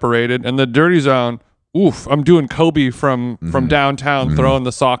which is separated. And the dirty zone, I'm doing Kobe from downtown, throwing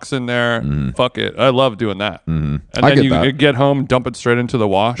the socks in there. Fuck it, I love doing that. And then you get home, dump it straight into the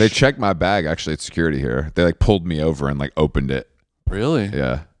wash. They checked my bag actually at security here. They like pulled me over and like opened it. Really?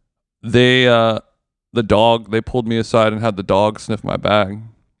 Yeah. They they pulled me aside and had the dog sniff my bag.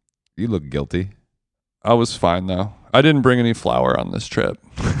 You look guilty. I was fine though. I didn't bring any flour on this trip.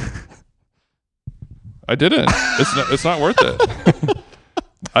 I didn't. It's not worth it.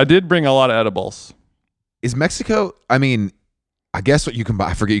 I did bring a lot of edibles. Is Mexico? I mean, I guess what you can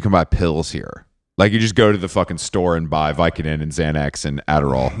buy. I forget you can buy pills here. Like you just go to the fucking store and buy Vicodin and Xanax and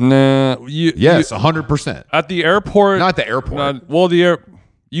Adderall. Nah. Yes, 100%. At the airport. Not at the airport.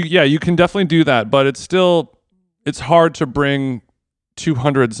 You can definitely do that, but it's hard to bring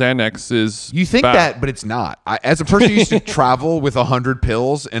 200 Xanaxes. You think back. that, but it's not. As a person who used to travel with 100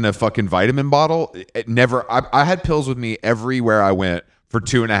 pills in a fucking vitamin bottle, I had pills with me everywhere I went for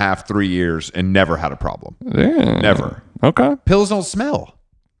 2.5, 3 years and never had a problem. Yeah. Never. Okay. Pills don't smell.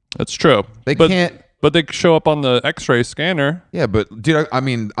 That's true. They can't. But they show up on the X-ray scanner. Yeah, but dude,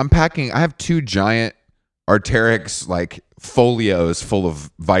 I'm packing. I have 2 giant Arc'teryx like folios full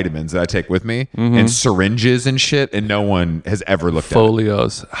of vitamins that I take with me and syringes and shit, and no one has ever looked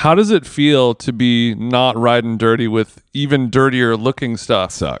folios. How does it feel to be not riding dirty with even dirtier looking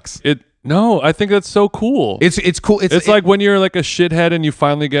stuff? Sucks. No, I think that's so cool. It's cool. It's like when you're like a shithead and you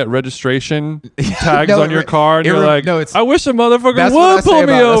finally get registration tags on your car, and you're like, I wish a motherfucker would pull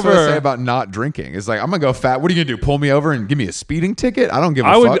me over. That's what I say about not drinking. It's like, I'm gonna go fat. What are you gonna do? Pull me over and give me a speeding ticket? I don't give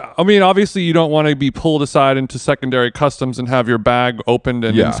a fuck. I mean, obviously, you don't want to be pulled aside into secondary customs and have your bag opened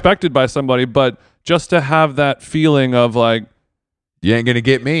and inspected by somebody, but just to have that feeling of like, you ain't gonna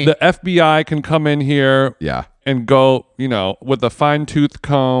get me. The FBI can come in here. Yeah. And go, with a fine tooth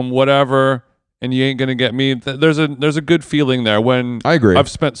comb, whatever, and you ain't gonna get me. There's a good feeling there when I agree. I've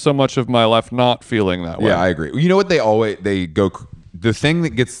spent so much of my life not feeling that way. Yeah, I agree. You know what they go. The thing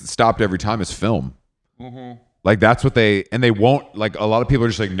that gets stopped every time is film. Like that's what they won't like. A lot of people are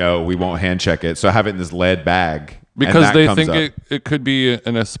just like, no, we won't hand check it. So I have it in this lead bag because they think it could be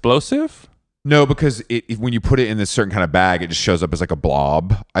an explosive. No, because when you put it in this certain kind of bag, it just shows up as like a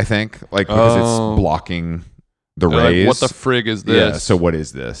blob. I think because it's blocking the rays. Like, what the frig is this? Yeah, so what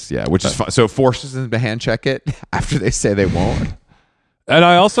is this? Yeah, which is fun. So it forces them to hand check it after they say they won't. And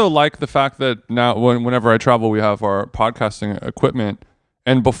I also like the fact that now whenever I travel, we have our podcasting equipment.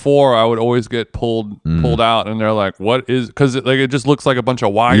 And before, I would always get pulled out, and they're like, "What is?" Because it just looks like a bunch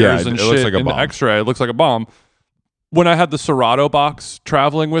of wires and shit looks like in the X-ray. It looks like a bomb. When I had the Serato box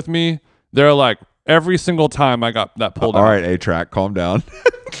traveling with me, they're like, every single time I got that pulled out. All right, A-Track, calm down.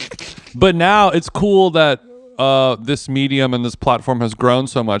 But now it's cool that this medium and this platform has grown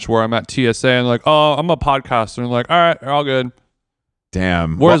so much where I'm at TSA and like, oh, I'm a podcaster. And like, all right, they're all good.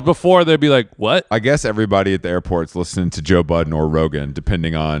 Damn. Whereas before they'd be like, what? I guess everybody at the airport's listening to Joe Budden or Rogan,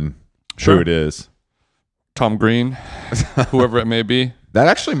 depending on who it is. Tom Green, whoever it may be. That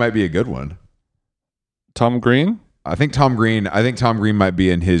actually might be a good one. Tom Green? I think Tom Green might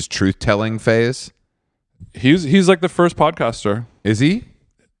be in his truth-telling phase. He's like the first podcaster. Is he?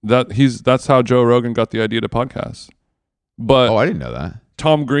 That's how Joe Rogan got the idea to podcast. But I didn't know that.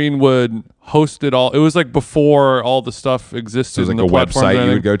 Tom Green would host it all. It was like before all the stuff existed. So it was like a website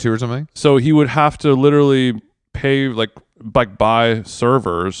you would go to or something? So he would have to literally pay like buy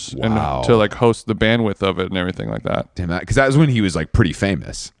servers and to like host the bandwidth of it and everything like that. Damn that, because that was when he was like pretty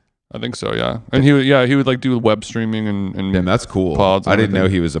famous. I think so, yeah. And he would like do web streaming and damn, that's cool. Pods I didn't know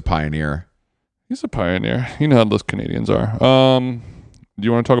he was a pioneer. He's a pioneer. You know how those Canadians are. Do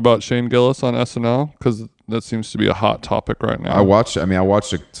you want to talk about Shane Gillis on SNL? Because that seems to be a hot topic right now. I watched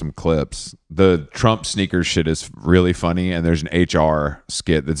some clips. The Trump sneakers shit is really funny, and there's an HR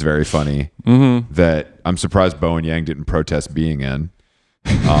skit that's very funny that I'm surprised Bowen Yang didn't protest being in.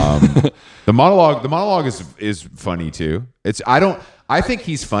 The monologue is funny too. I think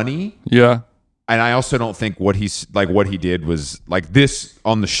he's funny. Yeah. And I also don't think what he did was like this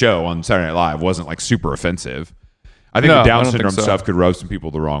on the show on Saturday Night Live wasn't like super offensive. I think the Down syndrome stuff could rub some people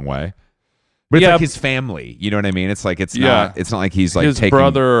the wrong way. But it's like his family. You know what I mean? It's like it's not like he's like his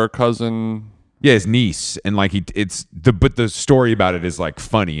brother or cousin. Yeah, his niece, and like but the story about it is like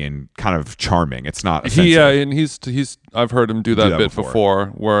funny and kind of charming. It's not offensive. And he's I've heard him do that bit before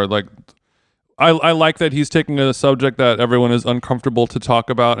where like I like that he's taking a subject that everyone is uncomfortable to talk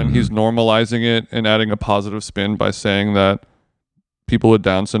about and he's normalizing it and adding a positive spin by saying that people with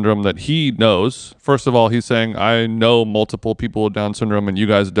Down syndrome that he knows. First of all, he's saying, I know multiple people with Down syndrome and you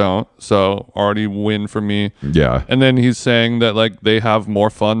guys don't. So already win for me. Yeah. And then he's saying that like they have more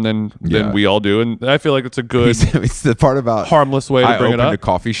fun than we all do. And I feel like it's a good it's the part about harmless way to bring it up. I opened a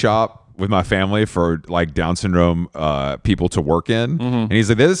coffee shop with my family for like Down syndrome people to work in. And he's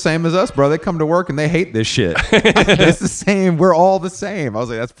like, they're the same as us, bro. They come to work and they hate this shit. It's the same. We're all the same. I was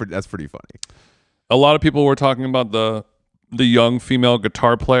like, that's pretty funny. A lot of people were talking about the young female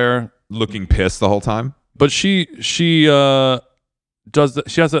guitar player looking pissed the whole time, but she does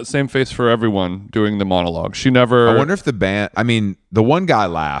she has that same face for everyone doing the monologue. She never. I wonder if the band. I mean, the one guy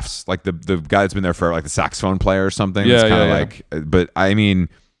laughs, like the guy that's been there for like the saxophone player or something. Yeah, it's kind of like. But I mean,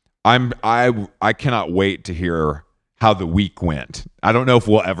 I cannot wait to hear how the week went. I don't know if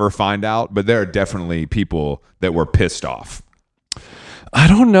we'll ever find out, but there are definitely people that were pissed off. I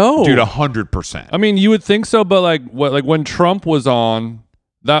don't know, dude. 100%. I mean, you would think so, but like when Trump was on,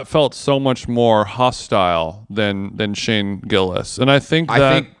 that felt so much more hostile than Shane Gillis, and I think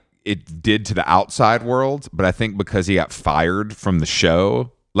it did to the outside world, but I think because he got fired from the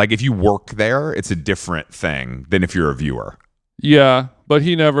show, like if you work there, it's a different thing than if you're a viewer. Yeah, but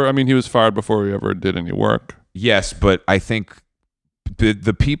he never. I mean, he was fired before he ever did any work. Yes, but I think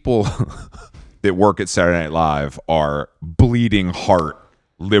the people that work at Saturday Night Live are bleeding heart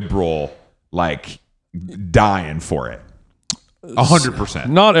liberal, like dying for it. 100%.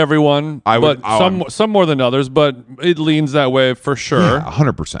 Not everyone, some more than others, but it leans that way for sure. Yeah,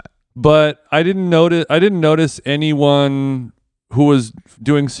 100%. But I didn't notice anyone who was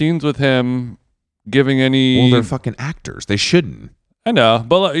doing scenes with him giving any. Well, they're fucking actors. They shouldn't. I know,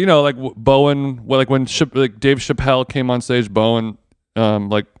 but you know, like Bowen, like when Dave Chappelle came on stage, Bowen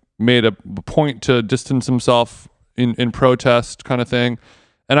like made a point to distance himself in protest, kind of thing.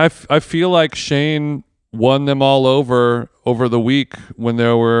 And I feel like Shane won them all over the week when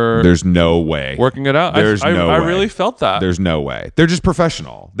there were. There's no way working it out. There's no way. I really felt that. There's no way. They're just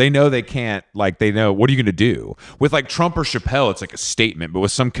professional. They know they can't. Like they know what are you going to do with like Trump or Chappelle? It's like a statement, but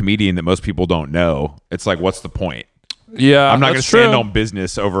with some comedian that most people don't know, it's like what's the point? Yeah, I'm not going to stand on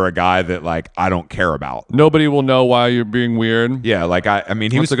business over a guy that like I don't care about. Nobody will know why you're being weird. Yeah, like I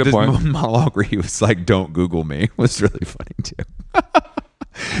mean, he was a good point. Monologue where he was like, "Don't Google me," was really funny too.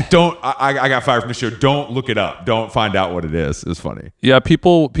 I got fired from the show. Don't look it up. Don't find out what it is. It's funny. Yeah,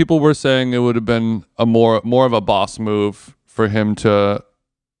 people were saying it would have been a more of a boss move for him to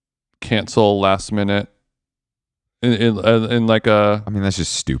cancel last minute. In like a. I mean, that's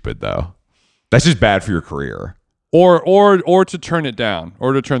just stupid though. That's just bad for your career. Or to turn it down,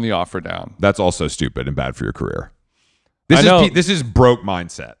 or to turn the offer down. That's also stupid and bad for your career. This is broke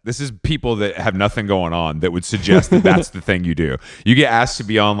mindset. This is people that have nothing going on that would suggest that that's the thing you do. You get asked to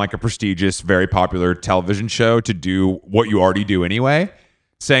be on like a prestigious, very popular television show to do what you already do anyway.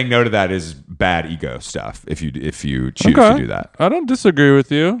 Saying no to that is bad ego stuff. If you choose to do that, I don't disagree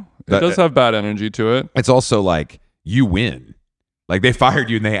with you. It does have bad energy to it. It's also like you win. Like they fired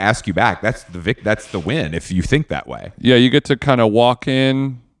you and they ask you back. That's the win if you think that way. Yeah, you get to kind of walk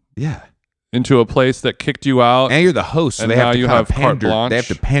in. Yeah. Into a place that kicked you out, and you're the host, so and they now have to you kind have of pander. carte blanche. They have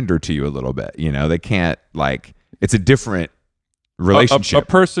to pander to you a little bit. You know, they can't like it's a different relationship. A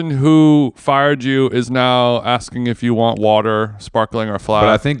person who fired you is now asking if you want water, sparkling or flat. But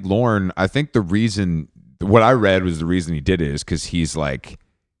I think Lorne. I think the reason what I read was the reason he did it is because he's like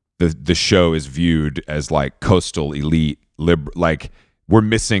the show is viewed as like coastal elite like we're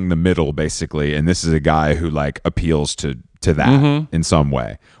missing the middle basically, and this is a guy who like appeals to that in some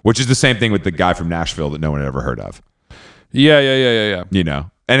way, which is the same thing with the guy from Nashville that no one had ever heard of. Yeah. You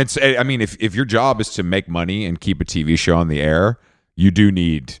know, and it's, I mean, if your job is to make money and keep a TV show on the air, you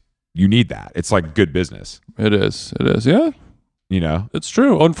need that. It's like good business. It is. Yeah. You know, it's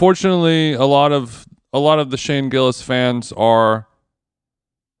true. Unfortunately, a lot of the Shane Gillis fans are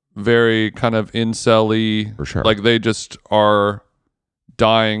very kind of incel-y. For sure. Like they just are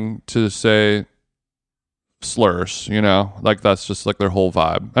dying to say slurs, you know, like that's just like their whole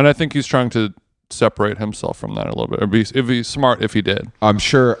vibe. And I think he's trying to separate himself from that a little bit. It'd be smart if he did. I'm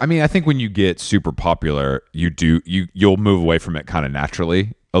sure. I mean, I think when you get super popular, you'll move away from it kind of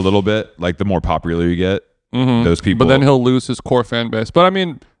naturally a little bit. Like the more popular you get, those people. But then he'll lose his core fan base. But I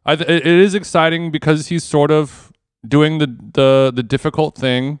mean, it is exciting because he's sort of doing the difficult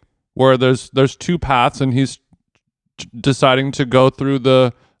thing where there's two paths, and he's deciding to go through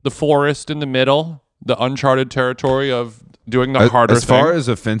the forest in the middle, the uncharted territory of doing the harder thing. As far as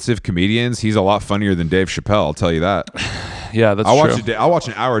offensive comedians, he's a lot funnier than Dave Chappelle. I'll tell you that. Yeah, that's true. I'll watch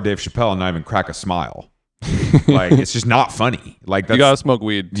an hour of Dave Chappelle and not even crack a smile. Like it's just not funny. Like you gotta smoke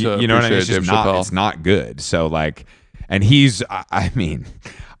weed. You know what I mean? It's just not. It's not good. So like, and he's. I mean,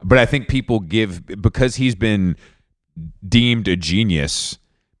 but I think people because he's been deemed a genius.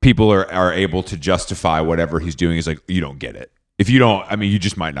 People are able to justify whatever he's doing. He's like, you don't get it. If you don't, I mean, you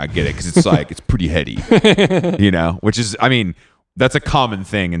just might not get it because it's like it's pretty heady, you know. Which is, I mean, that's a common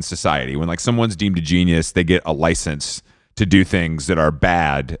thing in society. When like someone's deemed a genius, they get a license to do things that are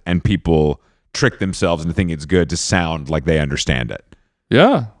bad, and people trick themselves into thinking it's good to sound like they understand it.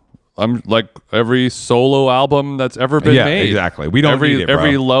 Yeah, I'm like every solo album that's ever been made. Exactly. We don't need it, bro.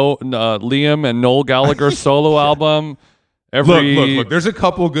 Every Liam and Noel Gallagher solo album. Look. There's a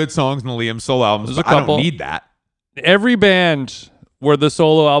couple good songs in the Liam solo albums. But I don't need that. Every band where the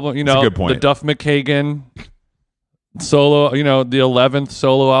solo album, you know, the Duff McKagan solo, you know, the 11th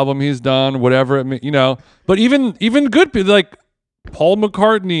solo album he's done, whatever it, you know. But even good people like Paul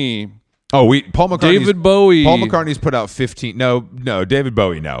McCartney. Paul McCartney. David Bowie. Paul McCartney's put out 15. No, David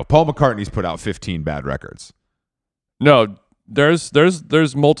Bowie. No, Paul McCartney's put out 15 bad records. No,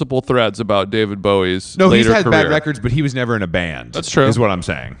 there's multiple threads about David Bowie's. No, he's had career. bad records, but he was never in a band. That's true. Is what I'm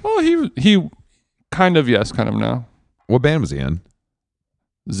saying. Well, he kind of yes, kind of no. What band was he in?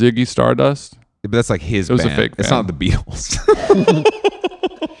 Ziggy Stardust. Yeah, but that's like his. It was band. a fake. It's band. not the Beatles.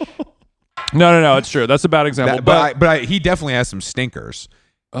 No. It's true. That's a bad example. But he definitely has some stinkers.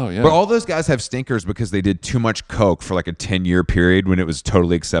 Oh yeah. But all those guys have stinkers because they did too much coke for like a 10-year period when it was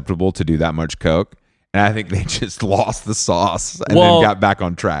totally acceptable to do that much coke, and I think they just lost the sauce and then got back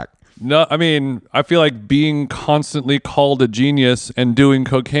on track. No, I mean, I feel like being constantly called a genius and doing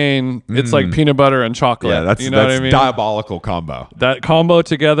cocaine, it's like peanut butter and chocolate. Yeah, that's you know what I mean? Diabolical combo. That combo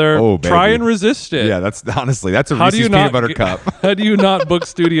together, try and resist it. Yeah, that's honestly, that's a Reese's peanut butter cup. How do you not book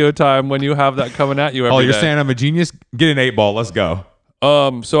studio time when you have that coming at you every day? You're saying I'm a genius? Get an 8-ball. Let's go.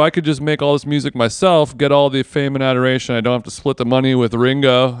 So I could just make all this music myself, get all the fame and adoration. I don't have to split the money with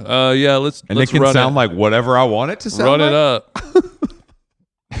Ringo. Yeah, let's it can sound like whatever I want it to sound like. Run it up.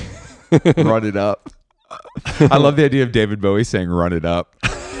 Run it up. I love the idea of David Bowie saying "run it up."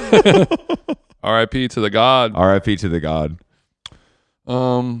 R.I.P. to the God. R.I.P. to the God.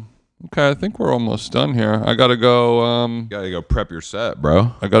 Okay, I think we're almost done here. I gotta go. Gotta go prep your set,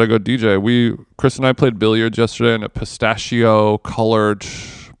 bro. I gotta go DJ. Chris and I played billiards yesterday in a pistachio-colored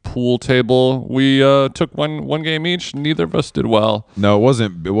pool table. We took one game each. Neither of us did well. No, it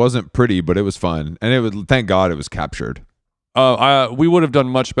wasn't pretty, but it was fun, and thank God it was captured. We would have done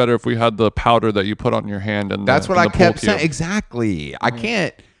much better if we had the powder that you put on your hand. And that's what I kept saying. Exactly. I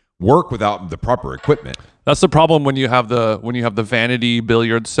can't work without the proper equipment. That's the problem when you have the vanity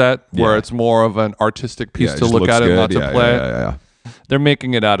billiard set where it's more of an artistic piece to look at and not to play. Yeah. They're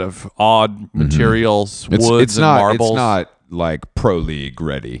making it out of odd materials, woods and marbles. It's not like pro league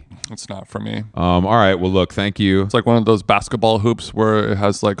ready. It's not for me. All right. Well, look, thank you. It's like one of those basketball hoops where it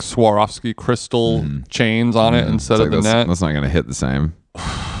has like Swarovski crystal chains on it instead of the net. That's not going to hit the same.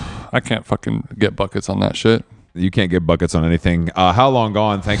 I can't fucking get buckets on that shit. You can't get buckets on anything. How Long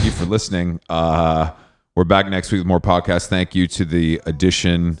Gone? Thank you for listening. We're back next week with more podcasts. Thank you to the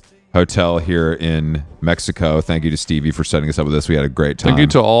Edition Hotel here in Mexico. Thank you to Stevie for setting us up with this. We had a great time. Thank you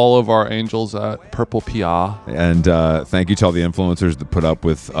to all of our angels at Purple PR. And thank you to all the influencers that put up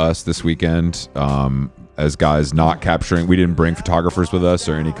with us this weekend. As guys not capturing, we didn't bring photographers with us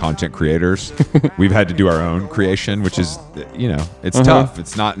or any content creators. We've had to do our own creation, which is, it's tough.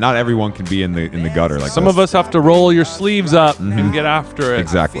 It's not everyone can be in the gutter like Some of us have to roll your sleeves up and get after it.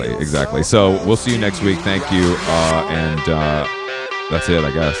 Exactly. So we'll see you next week. Thank you. And that's it,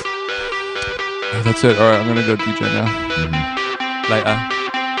 I guess. That's it. All right, I'm going to go DJ now. Mm-hmm. Later.